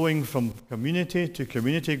 going from community to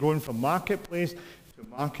community, going from marketplace to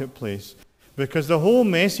marketplace. Because the whole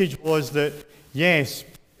message was that, yes,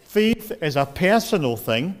 faith is a personal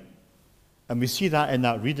thing, and we see that in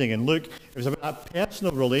that reading in Luke. It was about that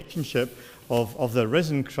personal relationship of the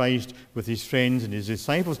risen Christ with his friends and his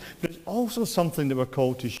disciples, but it's also something that we're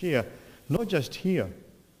called to share, not just here,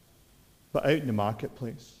 but out in the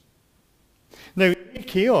marketplace. Now,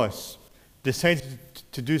 Chaos decided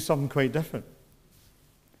to do something quite different.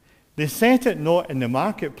 They set it not in the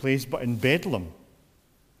marketplace, but in Bedlam.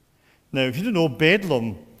 Now, if you don't know,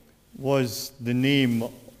 Bedlam was the name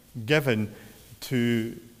given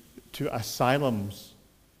to asylums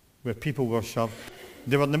where people were shoved.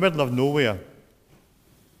 They were in the middle of nowhere.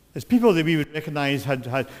 It's people that we would recognize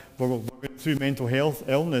were going through mental health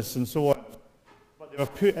illness and so on. But they were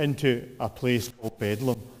put into a place called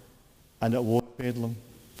Bedlam. And it was Bedlam.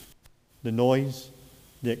 The noise,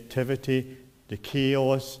 the activity, the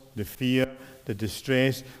chaos, the fear, the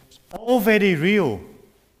distress, it's all very real.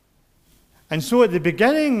 And so at the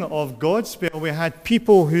beginning of Godspell, we had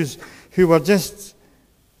people who were just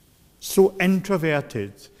so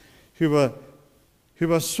introverted, who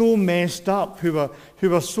were so messed up, who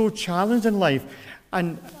were so challenged in life.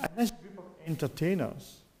 And this group of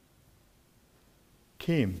entertainers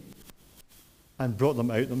came and brought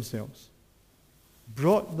them out themselves.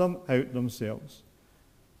 Brought them out themselves.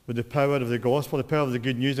 With the power of the gospel, the power of the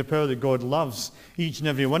good news, the power that God loves each and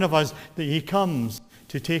every one of us, that he comes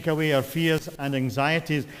to take away our fears and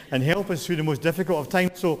anxieties and help us through the most difficult of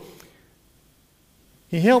times. So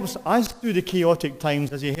he helps us through the chaotic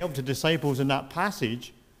times as he helped the disciples in that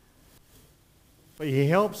passage. But he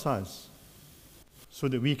helps us so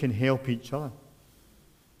that we can help each other.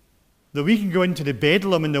 That we can go into the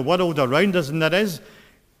bedlam in the world around us, and that is,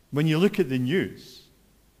 when you look at the news,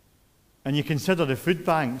 and you consider the food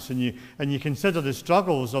banks, and you consider the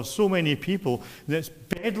struggles of so many people, that's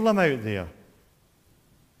bedlam out there.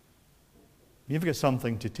 we've got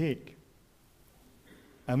something to take.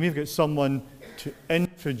 And we've got someone to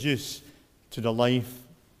introduce to the life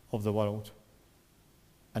of the world.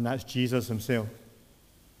 And that's Jesus himself.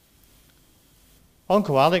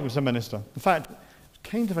 Uncle Alec was a minister. In fact,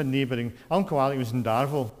 kind of a neighbouring. Uncle Alec was in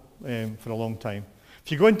Darvel for a long time.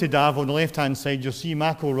 If you go into Darvel, on the left-hand side, you'll see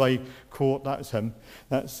McElroy Court. That's him.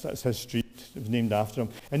 That's his street. It was named after him.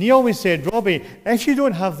 And he always said, Robbie, if you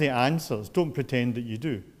don't have the answers, don't pretend that you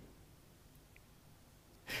do.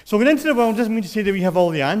 So going into the world doesn't mean to say that we have all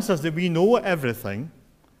the answers, that we know everything.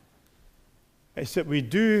 It's that we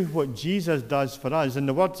do what Jesus does for us. In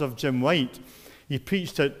the words of Jim White, he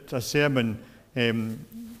preached at a sermon, it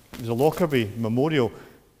was a Lockerbie memorial.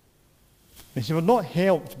 He said, we're not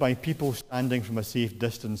helped by people standing from a safe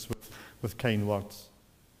distance with kind words.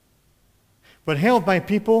 We're helped by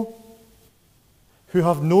people who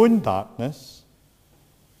have known darkness,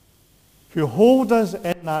 who hold us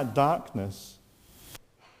in that darkness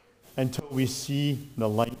until we see the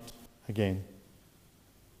light again.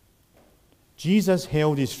 Jesus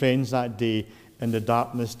held his friends that day in the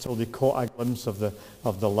darkness till they caught a glimpse of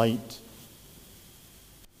the light.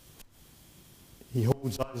 He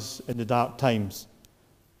holds us in the dark times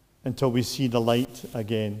until we see the light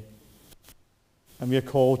again. And we are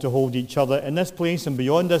called to hold each other in this place and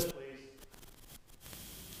beyond this place.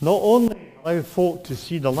 Not only allow folk to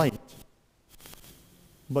see the light,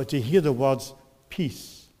 but to hear the words,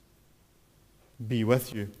 peace be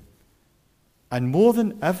with you. And more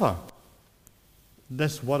than ever,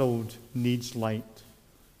 this world needs light.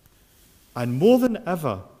 And more than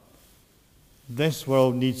ever, this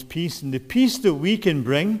world needs peace. And the peace that we can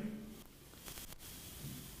bring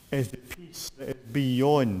is the peace that is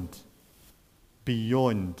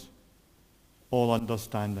beyond all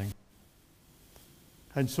understanding.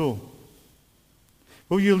 And so,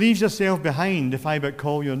 will you leave yourself behind if I but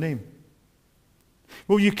call your name?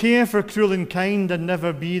 Will you care for cruel and kind and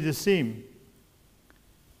never be the same?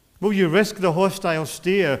 Will you risk the hostile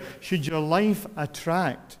stare should your life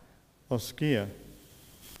attract or scare?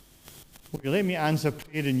 Will you let me answer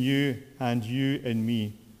prayer in you and you in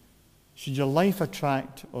me? Should your life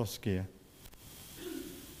attract or scare?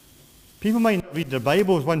 People might not read their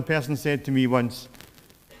Bibles. One person said to me once,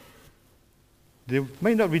 they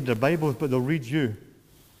might not read their Bibles, but they'll read you.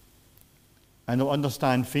 And they'll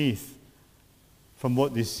understand faith from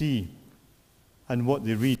what they see and what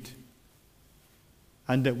they read.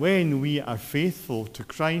 And that when we are faithful to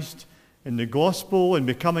Christ in the gospel and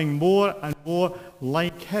becoming more and more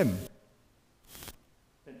like him,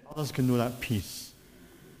 then others can know that peace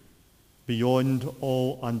beyond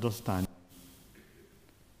all understanding.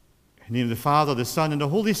 In the name of the Father, the Son, and the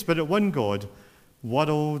Holy Spirit, one God,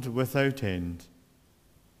 world without end.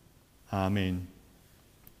 Amen.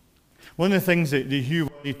 One of the things that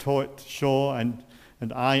Hugh Worley taught Shaw and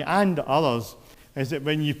I and others is that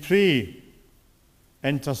when you pray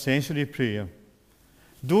intercessory prayer,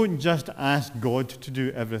 don't just ask God to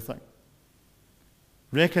do everything.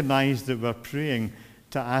 Recognize that we're praying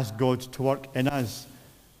to ask God to work in us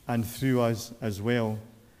and through us as well.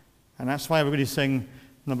 And that's why we're going to sing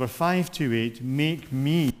number 528, Make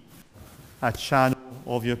Me a Channel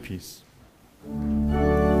of Your Peace.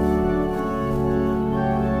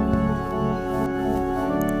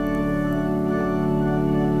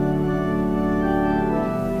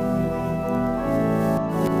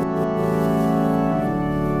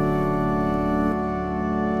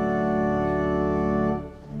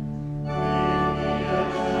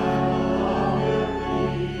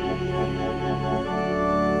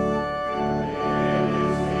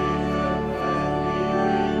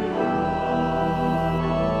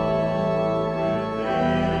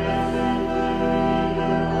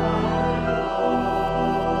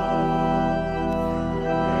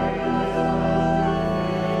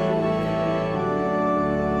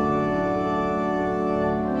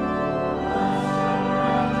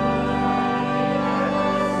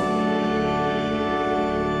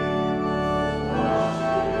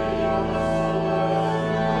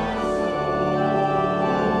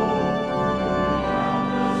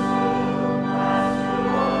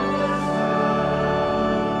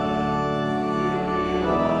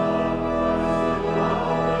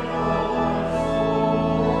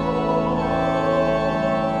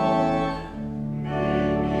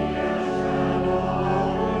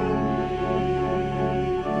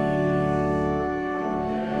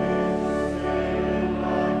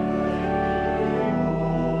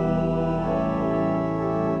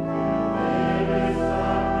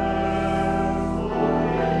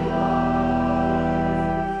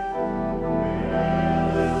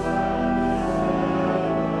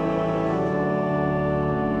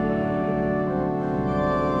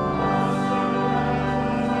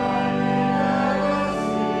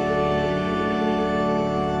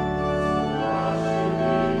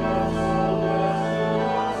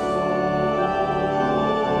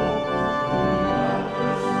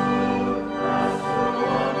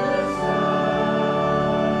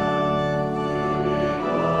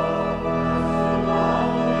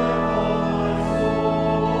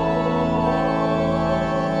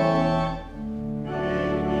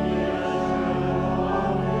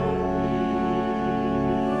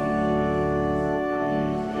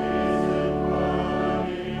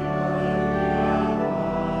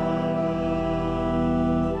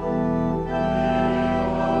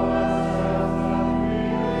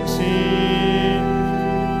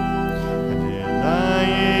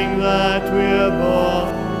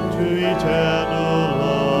 eternal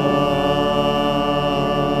love.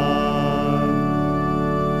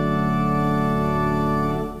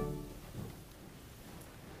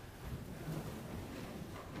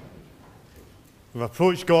 We've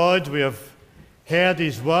approached God, we have heard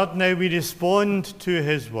His word, now we respond to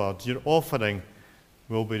His word. Your offering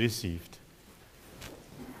will be received.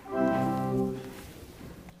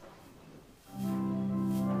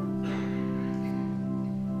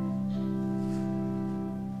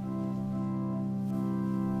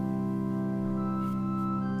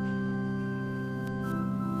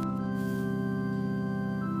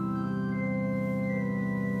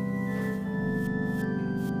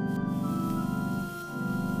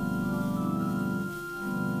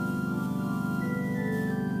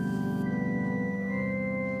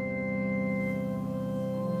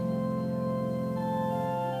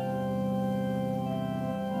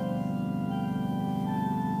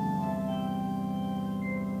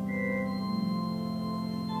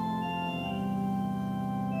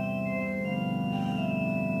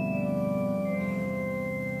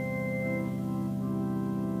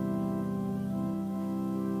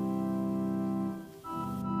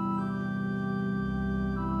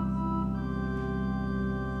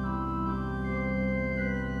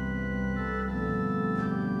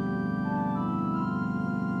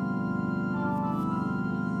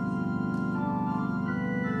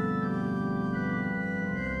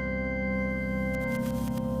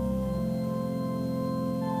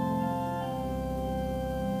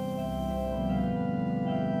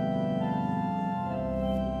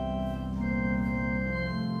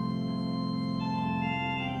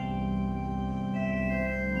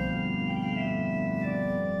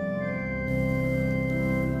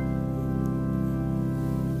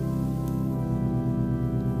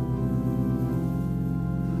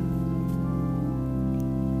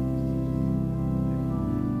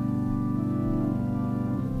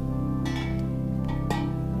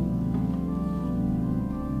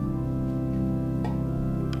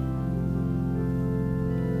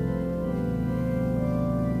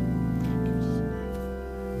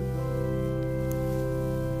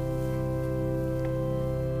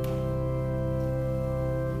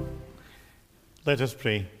 Let us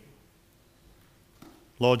pray.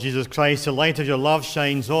 Lord Jesus Christ, the light of your love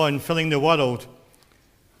shines on, filling the world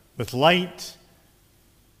with light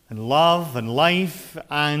and love and life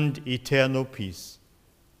and eternal peace.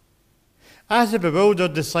 As the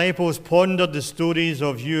bewildered disciples pondered the stories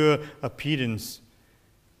of your appearance,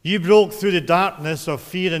 you broke through the darkness of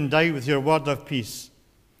fear and doubt with your word of peace.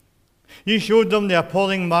 You showed them the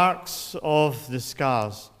appalling marks of the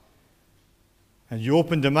scars, and you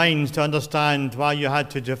opened their minds to understand why you had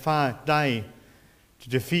to die to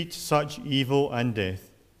defeat such evil and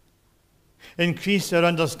death. Increase our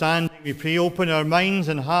understanding, we pray. Open our minds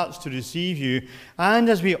and hearts to receive you. And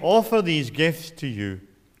as we offer these gifts to you,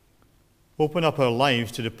 open up our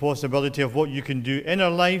lives to the possibility of what you can do in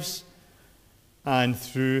our lives and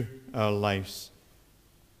through our lives.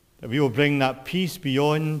 That we will bring that peace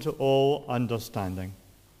beyond all understanding.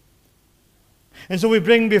 And so we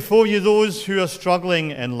bring before you those who are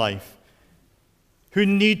struggling in life, who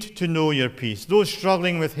need to know your peace, those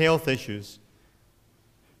struggling with health issues,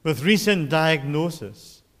 with recent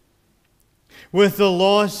diagnosis, with the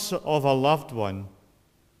loss of a loved one,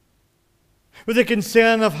 with the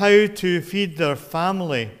concern of how to feed their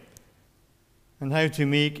family and how to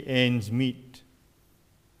make ends meet,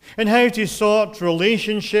 and how to sort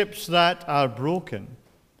relationships that are broken.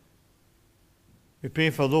 We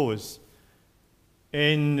pray for those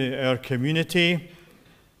in our community,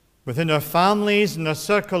 within our families and our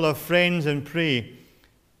circle of friends, and pray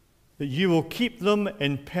that you will keep them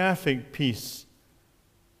in perfect peace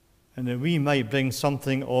and that we might bring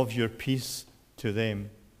something of your peace to them.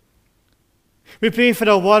 We pray for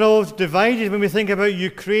a world divided when we think about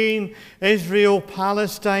Ukraine, Israel,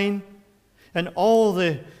 Palestine, and all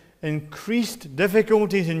the increased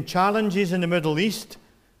difficulties and challenges in the Middle East.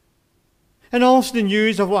 And also the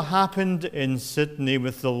news of what happened in Sydney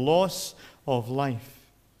with the loss of life.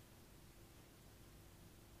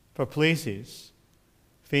 For places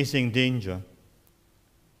facing danger.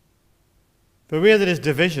 For where there is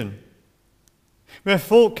division, where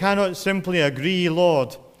folk cannot simply agree,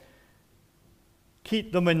 Lord,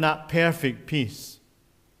 keep them in that perfect peace,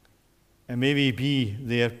 and maybe be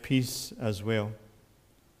their peace as well.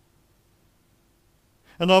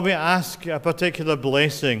 And Lord, we ask a particular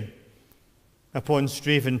blessing upon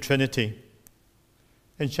Strathaven Trinity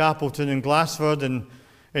in Chapelton and Glassford and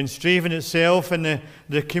in Strathaven itself and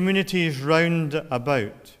the communities round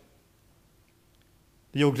about.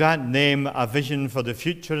 You'll grant them a vision for the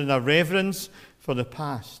future and a reverence for the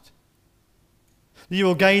past. You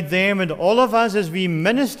will guide them and all of us as we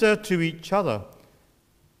minister to each other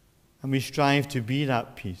and we strive to be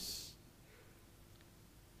that peace.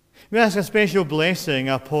 We ask a special blessing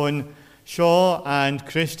upon Shaw and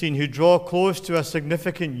Christine, who draw close to a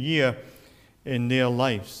significant year in their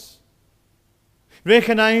lives.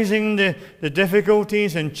 Recognizing the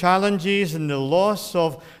difficulties and challenges and the loss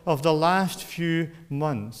of the last few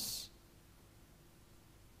months,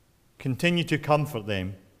 continue to comfort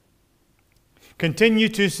them. Continue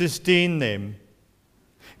to sustain them.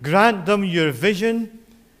 Grant them your vision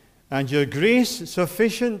and your grace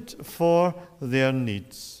sufficient for their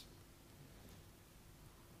needs.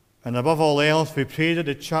 And above all else, we pray that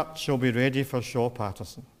the church shall be ready for Shaw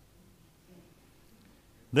Patterson.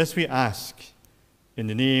 This we ask in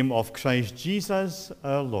the name of Christ Jesus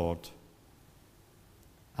our Lord.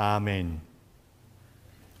 Amen.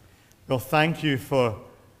 Well, thank you for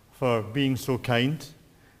being so kind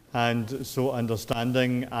and so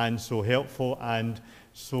understanding and so helpful and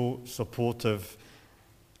so supportive.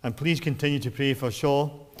 And please continue to pray for Shaw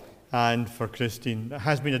and for Christine. It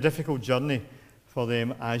has been a difficult journey for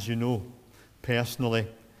them, as you know, personally.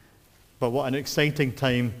 But what an exciting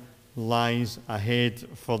time lies ahead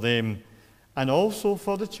for them and also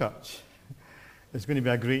for the church. It's going to be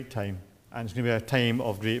a great time, and it's going to be a time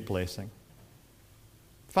of great blessing.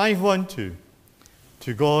 512.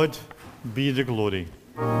 To God be the glory.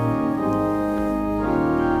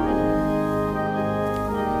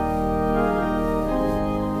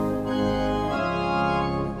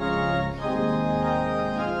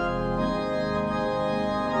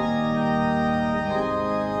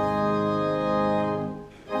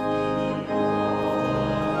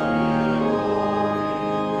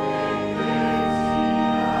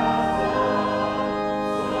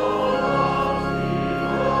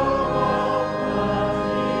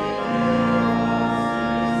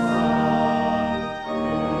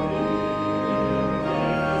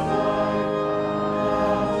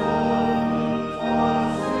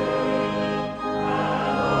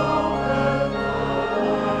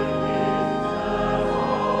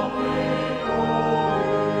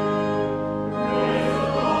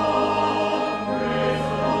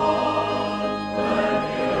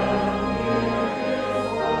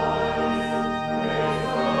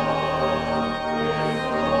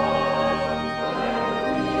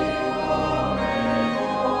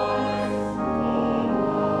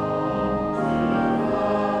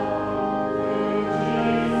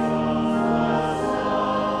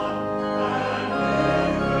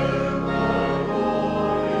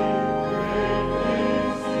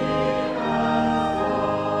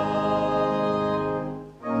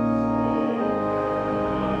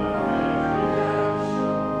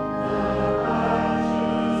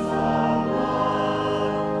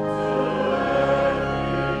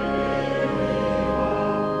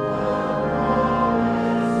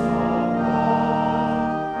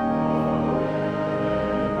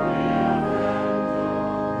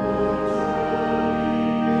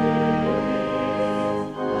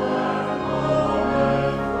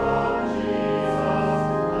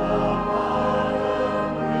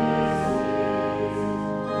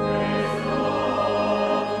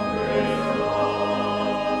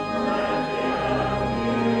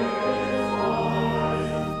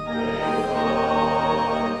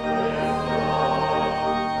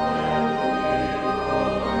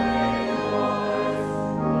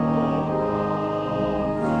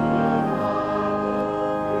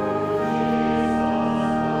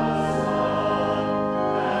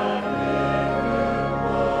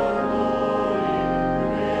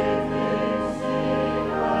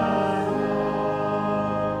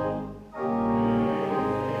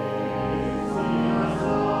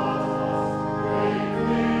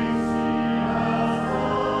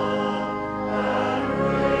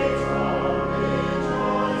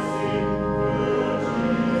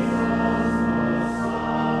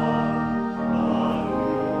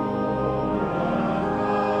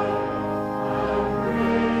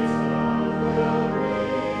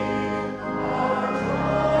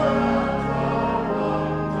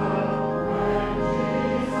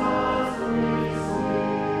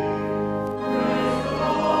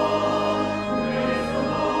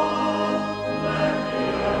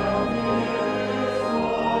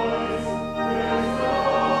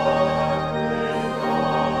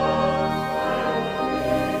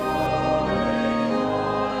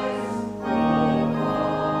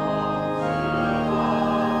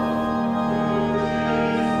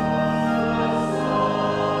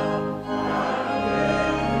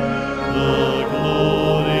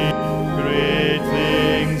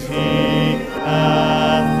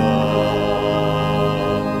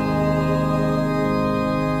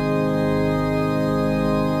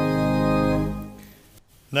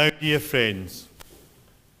 now, dear friends,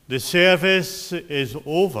 the service is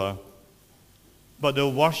over, but the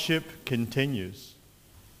worship continues.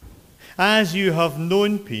 As you have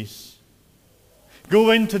known peace, go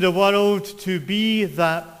into the world to be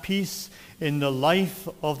that peace in the life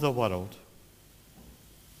of the world.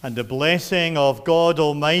 And the blessing of God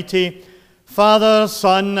Almighty, Father,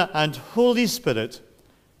 Son, and Holy Spirit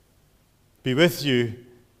be with you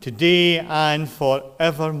today and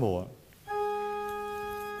forevermore.